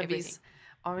told some of everything. his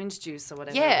orange juice or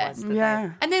whatever Yeah. it was. that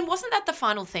Yeah. And then wasn't that the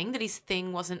final thing, that his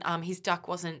thing wasn't, his duck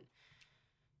wasn't,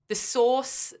 the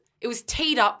sauce, it was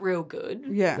teed up real good.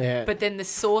 Yeah. Yeah. But then the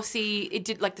saucy,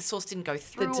 the sauce didn't go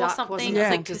through The or duck something. wasn't It's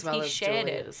like, cooked as 'cause well he as shared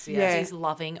Julia's, it. yeah. Yeah. He's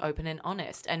loving, open and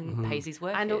honest and pays his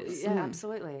workers. And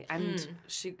absolutely. And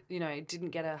she, didn't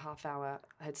get a half-hour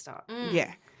head start.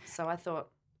 Yeah. So I thought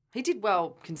he did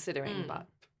well considering, but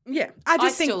Yeah. I I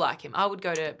just think still like him. I would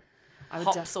go to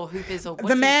Hops or Hoopers or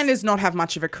The man does not have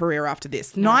much of a career after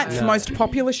this. Ninth most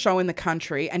popular show in the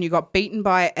country, and you got beaten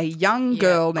by a young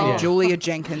girl named Julia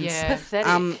Jenkins. Yeah.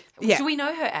 Pathetic. Yeah. Do we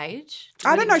know her age?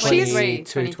 I don't know. She is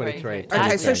 23.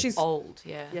 Okay, so she's old.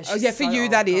 Yeah. Oh, yeah, for you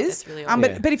that is. That's really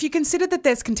old. But if you consider that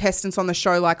there's contestants on the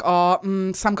show like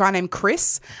some guy named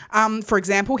Chris, for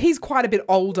example, he's quite a bit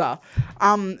older.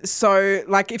 So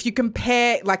like if you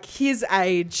compare like his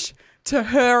age to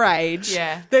her age,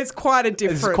 there's quite a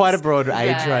difference. There's quite a broad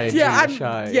age range in the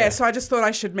show. So I just thought I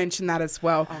should mention that as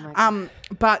well.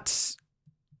 But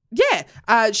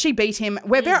she beat him.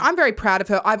 I'm very proud of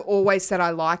her. I've always said I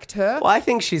liked her. Well, I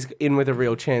think she's in with a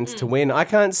real chance to win. I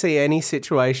can't see any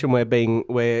situation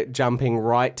where jumping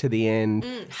right to the end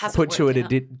puts you at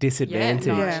a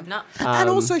disadvantage. No. And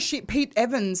also, Pete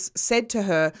Evans said to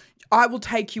her, I will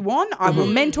take you on. I will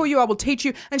mentor you. I will teach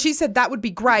you. And she said that would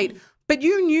be great. But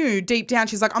you knew deep down,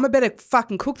 she's like, I'm a better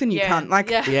fucking cook than you, cunt. Like,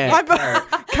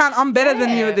 I'm better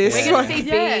than you at this. We're going to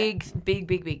see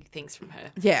big things from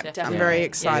her. Yeah, Definitely. I'm very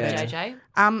excited. JJ.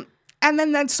 And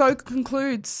then that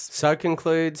concludes. So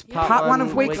concludes part one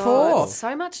of week 4.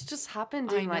 So much just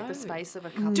happened in like the space of a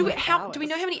couple Do we of hours.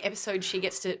 know how many episodes she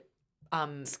gets to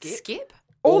skip?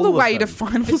 All the of way to them.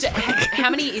 finals.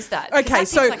 How many is that? 'Cause Okay, that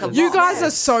so seems like a you lot. guys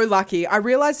are so lucky. I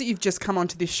realize that you've just come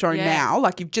onto this show now,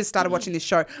 like you've just started watching this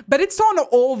show, but it's on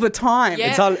all the time.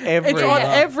 Yeah. It's on every night.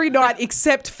 Every night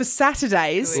except for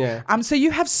Saturdays. Yeah. So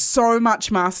you have so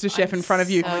much MasterChef in front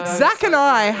of you. so Zach and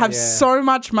I have so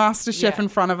much MasterChef in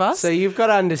front of us. So you've got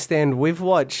to understand, we've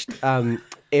watched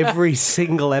every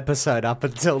single episode up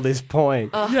until this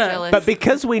point. Jealous. But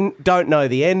because we don't know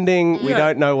the ending, we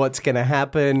don't know what's going to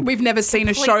happen. We've never seen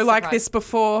a show like this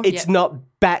before. It's not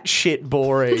batshit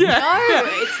boring. No,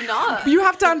 it's not. You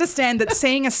have to understand that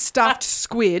seeing a stuffed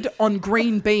squid on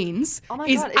green beans my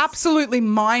is God, it's- absolutely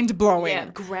mind-blowing. Yeah.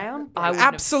 ground? I wouldn't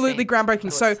have Absolutely seen- groundbreaking. I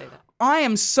So wouldn't say that. I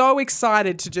am so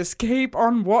excited to just keep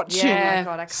on watching. Oh Yeah. my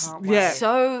God, I can't wait. Yeah.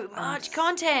 So much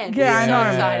content. Yeah, I So know.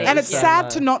 exciting. And it's So sad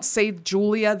much. to not see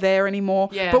Julia there anymore.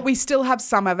 Yeah. But we still have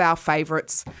some of our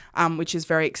favourites, which is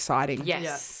very exciting.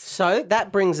 Yes. So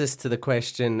that brings us to the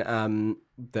question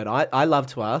that I love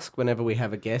to ask whenever we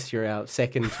have a guest. You're our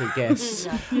second to guest.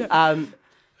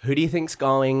 Who do you think's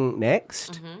going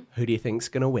next? Who do you think's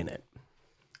going to win it?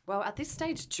 Well, at this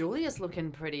stage, Julia's looking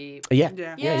pretty Yeah.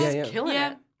 Yeah. killing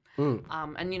Yeah. it.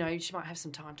 And she might have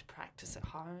some time to practice at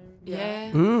home.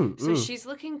 Yeah. So she's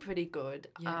looking pretty good.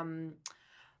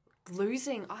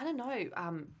 Losing, I don't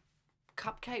know,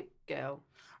 Cupcake Girl.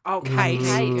 Oh, Kate.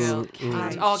 Kate. Girl.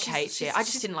 She's- Kate. she's I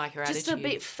just didn't like her Just attitude. a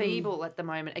bit feeble at the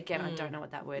moment. Again, I don't know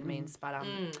what that word means, but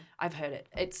I've heard it.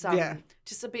 It's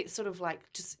just a bit sort of like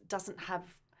just doesn't have.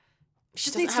 She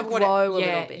just needs to what grow a yeah,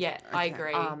 little bit. Yeah, I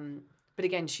agree. But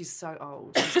again, she's so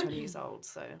old. She's 20 years old,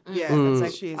 so Yeah, it's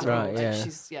like, she is. I don't know, Right, like, yeah.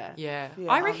 she's yeah.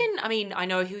 I reckon, I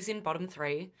know he was in bottom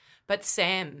 3, but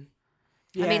Sam,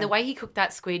 I mean, the way he cooked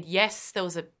that squid, yes, there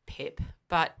was a pip,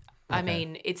 but I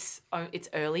mean, it's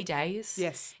early days.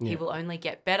 Yes. He will only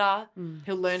get better.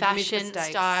 He'll learn from his Fashion, mistakes.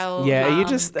 style. Yeah, are you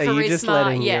just charisma,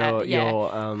 letting yeah,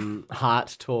 your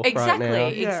heart talk Exactly,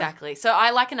 right now? exactly. So I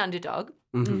like an underdog,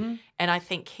 and I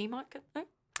think he might get there.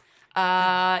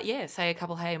 Say a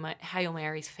couple Hail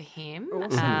Marys for him.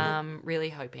 Really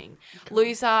hoping.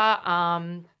 Loser,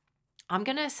 I'm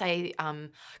going to say,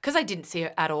 because I didn't see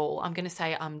her at all, I'm going to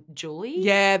say Julie.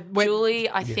 Yeah. Julie,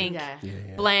 I think,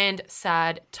 Yeah. bland,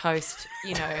 sad, toast,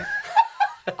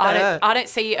 I don't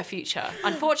see a future,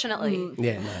 unfortunately.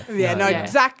 Yeah, no. Yeah,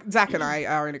 Zach and I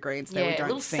are in agreement there. Yeah, We a don't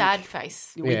little think. sad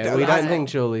face. We don't think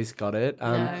Julie's got it.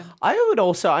 No. I would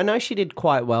also, I know she did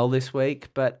quite well this week,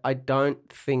 but I don't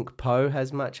think Poe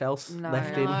has much else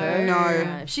left in her.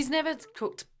 No. She's never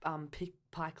cooked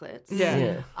pikelets.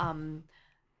 Yeah.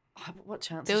 What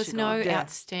chance? There has was she no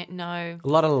got? no. A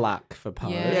lot of luck for Poe.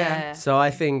 Yeah. So I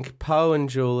think Poe and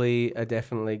Julie are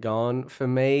definitely gone. For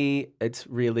me,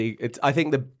 I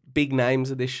think the big names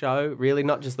of this show, really,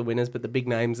 not just the winners, but the big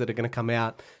names that are going to come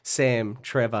out, Sam,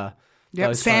 Trevor. Yep,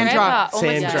 those Sandra. Trevor, oh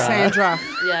my God. Sandra.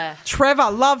 Yeah. Trevor,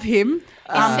 love him.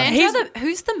 Sandra,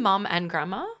 who's the mum and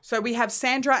grandma? So we have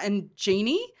Sandra and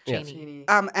Jeannie. Jeannie.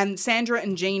 And Sandra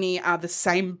and Jeannie are the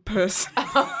same person.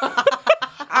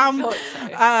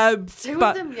 Two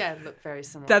but of them, look very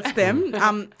similar. that's them.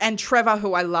 And Trevor,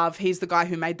 who I love, he's the guy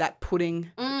who made that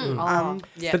pudding. yeah.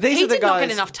 But these He are the did not guys.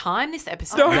 get enough time this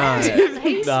episode.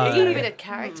 He's No. got a bit of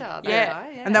character. That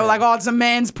guy, And they were like, oh, it's a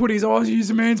man's pudding. Oh, use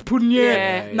a man's pudding,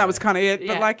 yeah. And that was kind of it.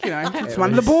 But Yeah. it's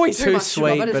one of the boys. Too much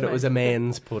sweet, Robert, but isn't it was a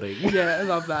man's pudding. Yeah, I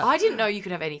love that. I didn't know you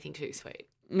could have anything too sweet.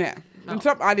 Yeah. And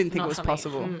so I didn't think not it was for me.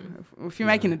 possible. If you're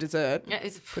making a dessert, Yeah,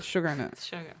 it's put sugar in it.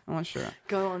 sugar. I want sugar.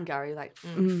 Go on, Gary. Like,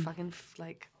 fucking,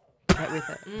 like, get with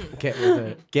it. Get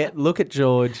with it. Look at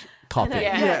George. Copy.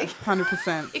 Yeah. Yeah,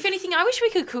 100%. If anything, I wish we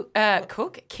could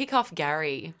kick off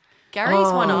Gary.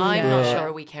 Gary's one I'm not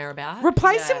sure we care about.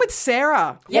 Replace him with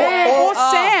Sarah. Yeah. Or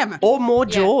Sam. Or more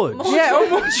George. Yeah, or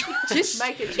more Just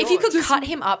make it if you could George. cut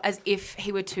him up as if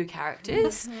he were two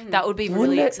characters, that would be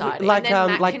really it- exciting. like, And then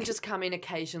Matt like- can just come in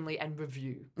occasionally and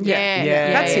review.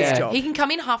 Yeah. That's his job. He can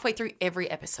come in halfway through every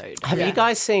episode. Have you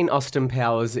guys seen Austin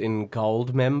Powers in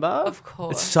Goldmember? Of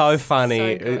course. It's so funny.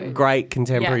 So good. Great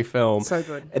contemporary Yeah. film. So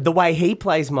good. The way he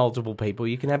plays multiple people,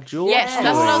 you can have George. Yes,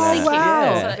 that's what I was doing thinking.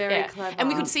 that. Wow. So, Very clever. And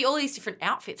we could see all these different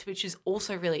outfits, which is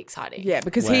also really exciting. Yeah,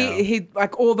 because Wow. he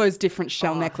like all those different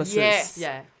shell necklaces. Yes.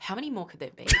 Yeah. How many more could there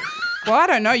be? Well, I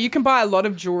don't know. You can buy a lot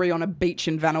of jewelry on a beach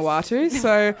in Vanuatu.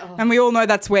 So, and we all know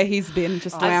that's where he's been,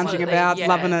 just lounging Absolutely. about, Yeah.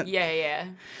 loving it. Yeah.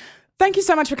 Thank you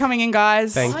so much for coming in,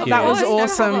 guys. Thank you. That was No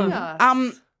awesome.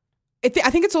 problem. I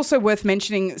think it's also worth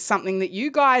mentioning something that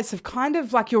you guys have kind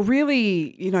of like, you're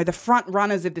really, the front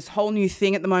runners of this whole new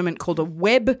thing at the moment called a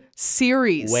web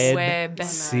series. Web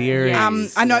series.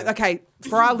 I know, okay,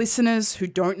 for our listeners who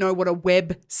don't know what a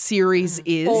web series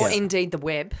is. Or indeed the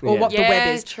web. or what the web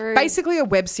Yeah, is. true. Basically, a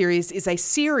web series is a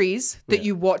series that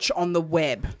you watch on the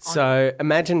web. So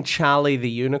imagine Charlie the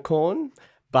Unicorn,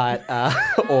 but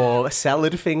or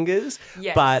Salad Fingers,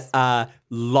 Yes. but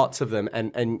lots of them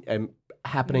and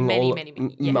happening Many, all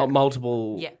many, yeah.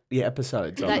 multiple Yeah.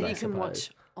 episodes of That it, I you can suppose. watch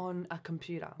on a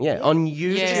computer. Yeah, on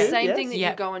YouTube. Yeah. It's the same yes. thing that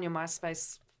Yeah. you go on your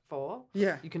MySpace for.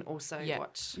 Yeah. You can also Yeah.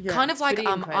 watch. Kind of like Pretty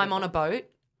I'm incredible. on a boat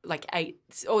like 8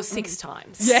 or 6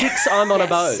 times. Six I'm on a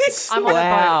boat. I'm on Wow.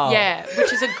 a boat. Yeah,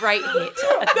 which is a great hit.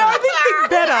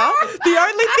 The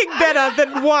only thing better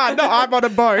than one, I'm on a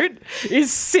boat,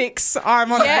 is 6,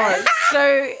 I'm on a Yeah. boat.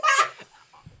 So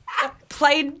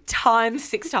played times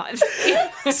 6 times,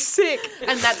 Sick.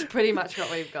 And that's pretty much what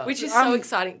we've got. which is so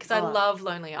exciting because I love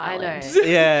Lonely I Island. know.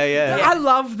 Yeah. I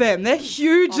love them. They're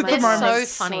huge at the They're moment.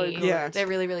 so funny. good. Yeah. They're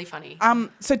really, really funny.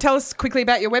 So tell us quickly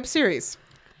about your web series.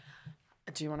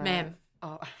 Do you want to? Ma'am.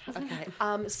 Oh, okay.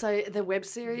 So the web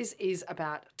series is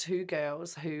about 2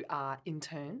 girls who are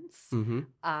interns.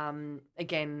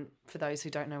 Again, for those who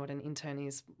don't know what an intern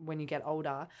is, when you get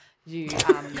older, you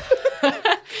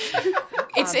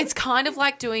It's kind of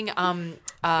like doing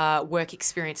work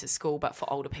experience at school, but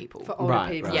for older people. for older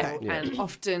Right, people, right, yeah. and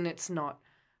often it's not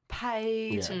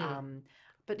paid. Yeah.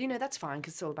 But that's fine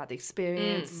because it's all about the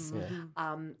experience.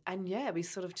 And we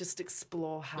sort of just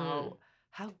explore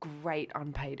how great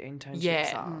unpaid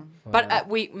internships are. But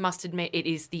we must admit it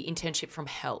is the internship from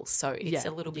hell, so it's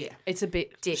a little bit It's a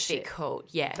bit shit. difficult.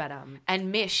 Yeah. But,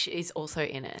 and Mish is also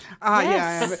in it.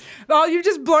 Yeah. Oh, you've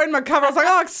just blown my cover. I was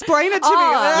like, explain it to me.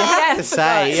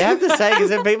 You have to say,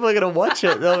 because if people are going to watch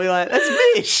it, they'll be like, that's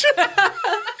Mish.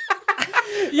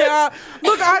 Yeah.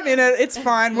 Look, I'm in it. It's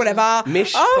fine. Whatever.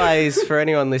 Mish plays, for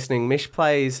anyone listening, Mish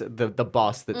plays the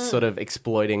boss that's sort of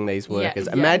exploiting these workers.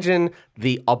 Yeah. Imagine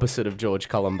the opposite of George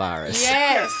Columbaris.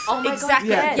 Yes. Oh my God, exactly.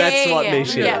 yes. That's what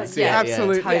Mish is. Yeah,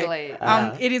 Absolutely. Totally.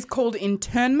 It is called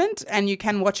Internment, and you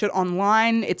can watch it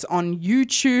online. It's on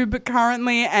YouTube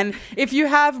currently. And if you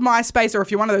have MySpace, or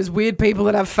if you're one of those weird people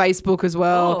that have Facebook as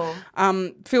well,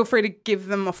 feel free to give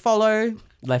them a follow.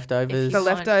 Leftovers. The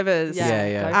Leftovers.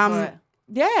 Yeah. Go for it.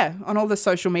 Yeah, on all the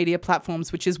social media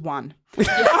platforms, which is one.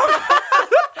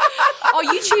 Oh,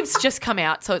 YouTube's just come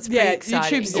out, so it's pretty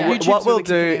exciting. YouTube's What YouTube's we'll really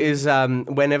do kicking in. is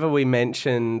whenever we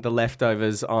mention the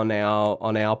Leftovers on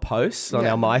our posts, on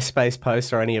our MySpace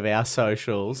posts or any of our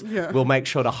socials, we'll make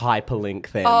sure to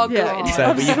hyperlink them. Oh, good. Yeah.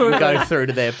 So you can go through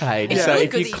to their page. It's So really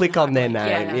if good you that you click can on their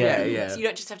hyperlink, name, yeah. So you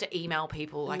don't just have to email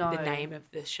people like the name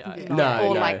of the show. No,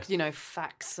 Or no.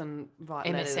 fax and write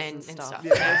letters MSN and stuff.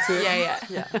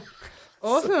 Yeah.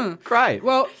 Awesome. Great.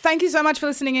 Well, thank you so much for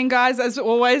listening in, guys. As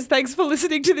always, thanks for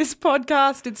listening to this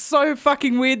podcast. It's so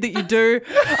fucking weird that you do.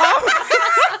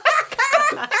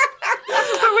 But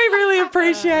we really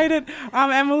appreciate it.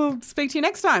 And we'll speak to you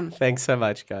next time. Thanks so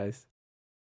much, guys.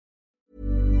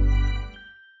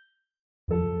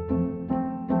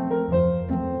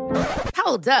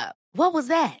 Hold up. What was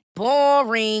that?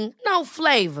 Boring. No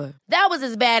flavor. That was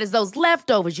as bad as those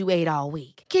leftovers you ate all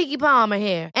week. Keke Palmer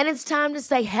here, and it's time to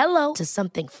say hello to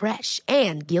something fresh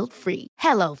and guilt-free.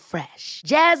 Hello Fresh.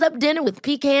 Jazz up dinner with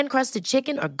pecan-crusted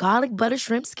chicken or garlic butter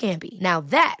shrimp scampi. Now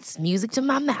that's music to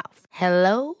my mouth.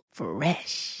 Hello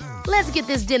Fresh. Let's get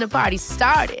this dinner party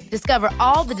started. Discover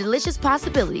all the delicious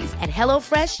possibilities at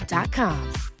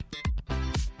hellofresh.com.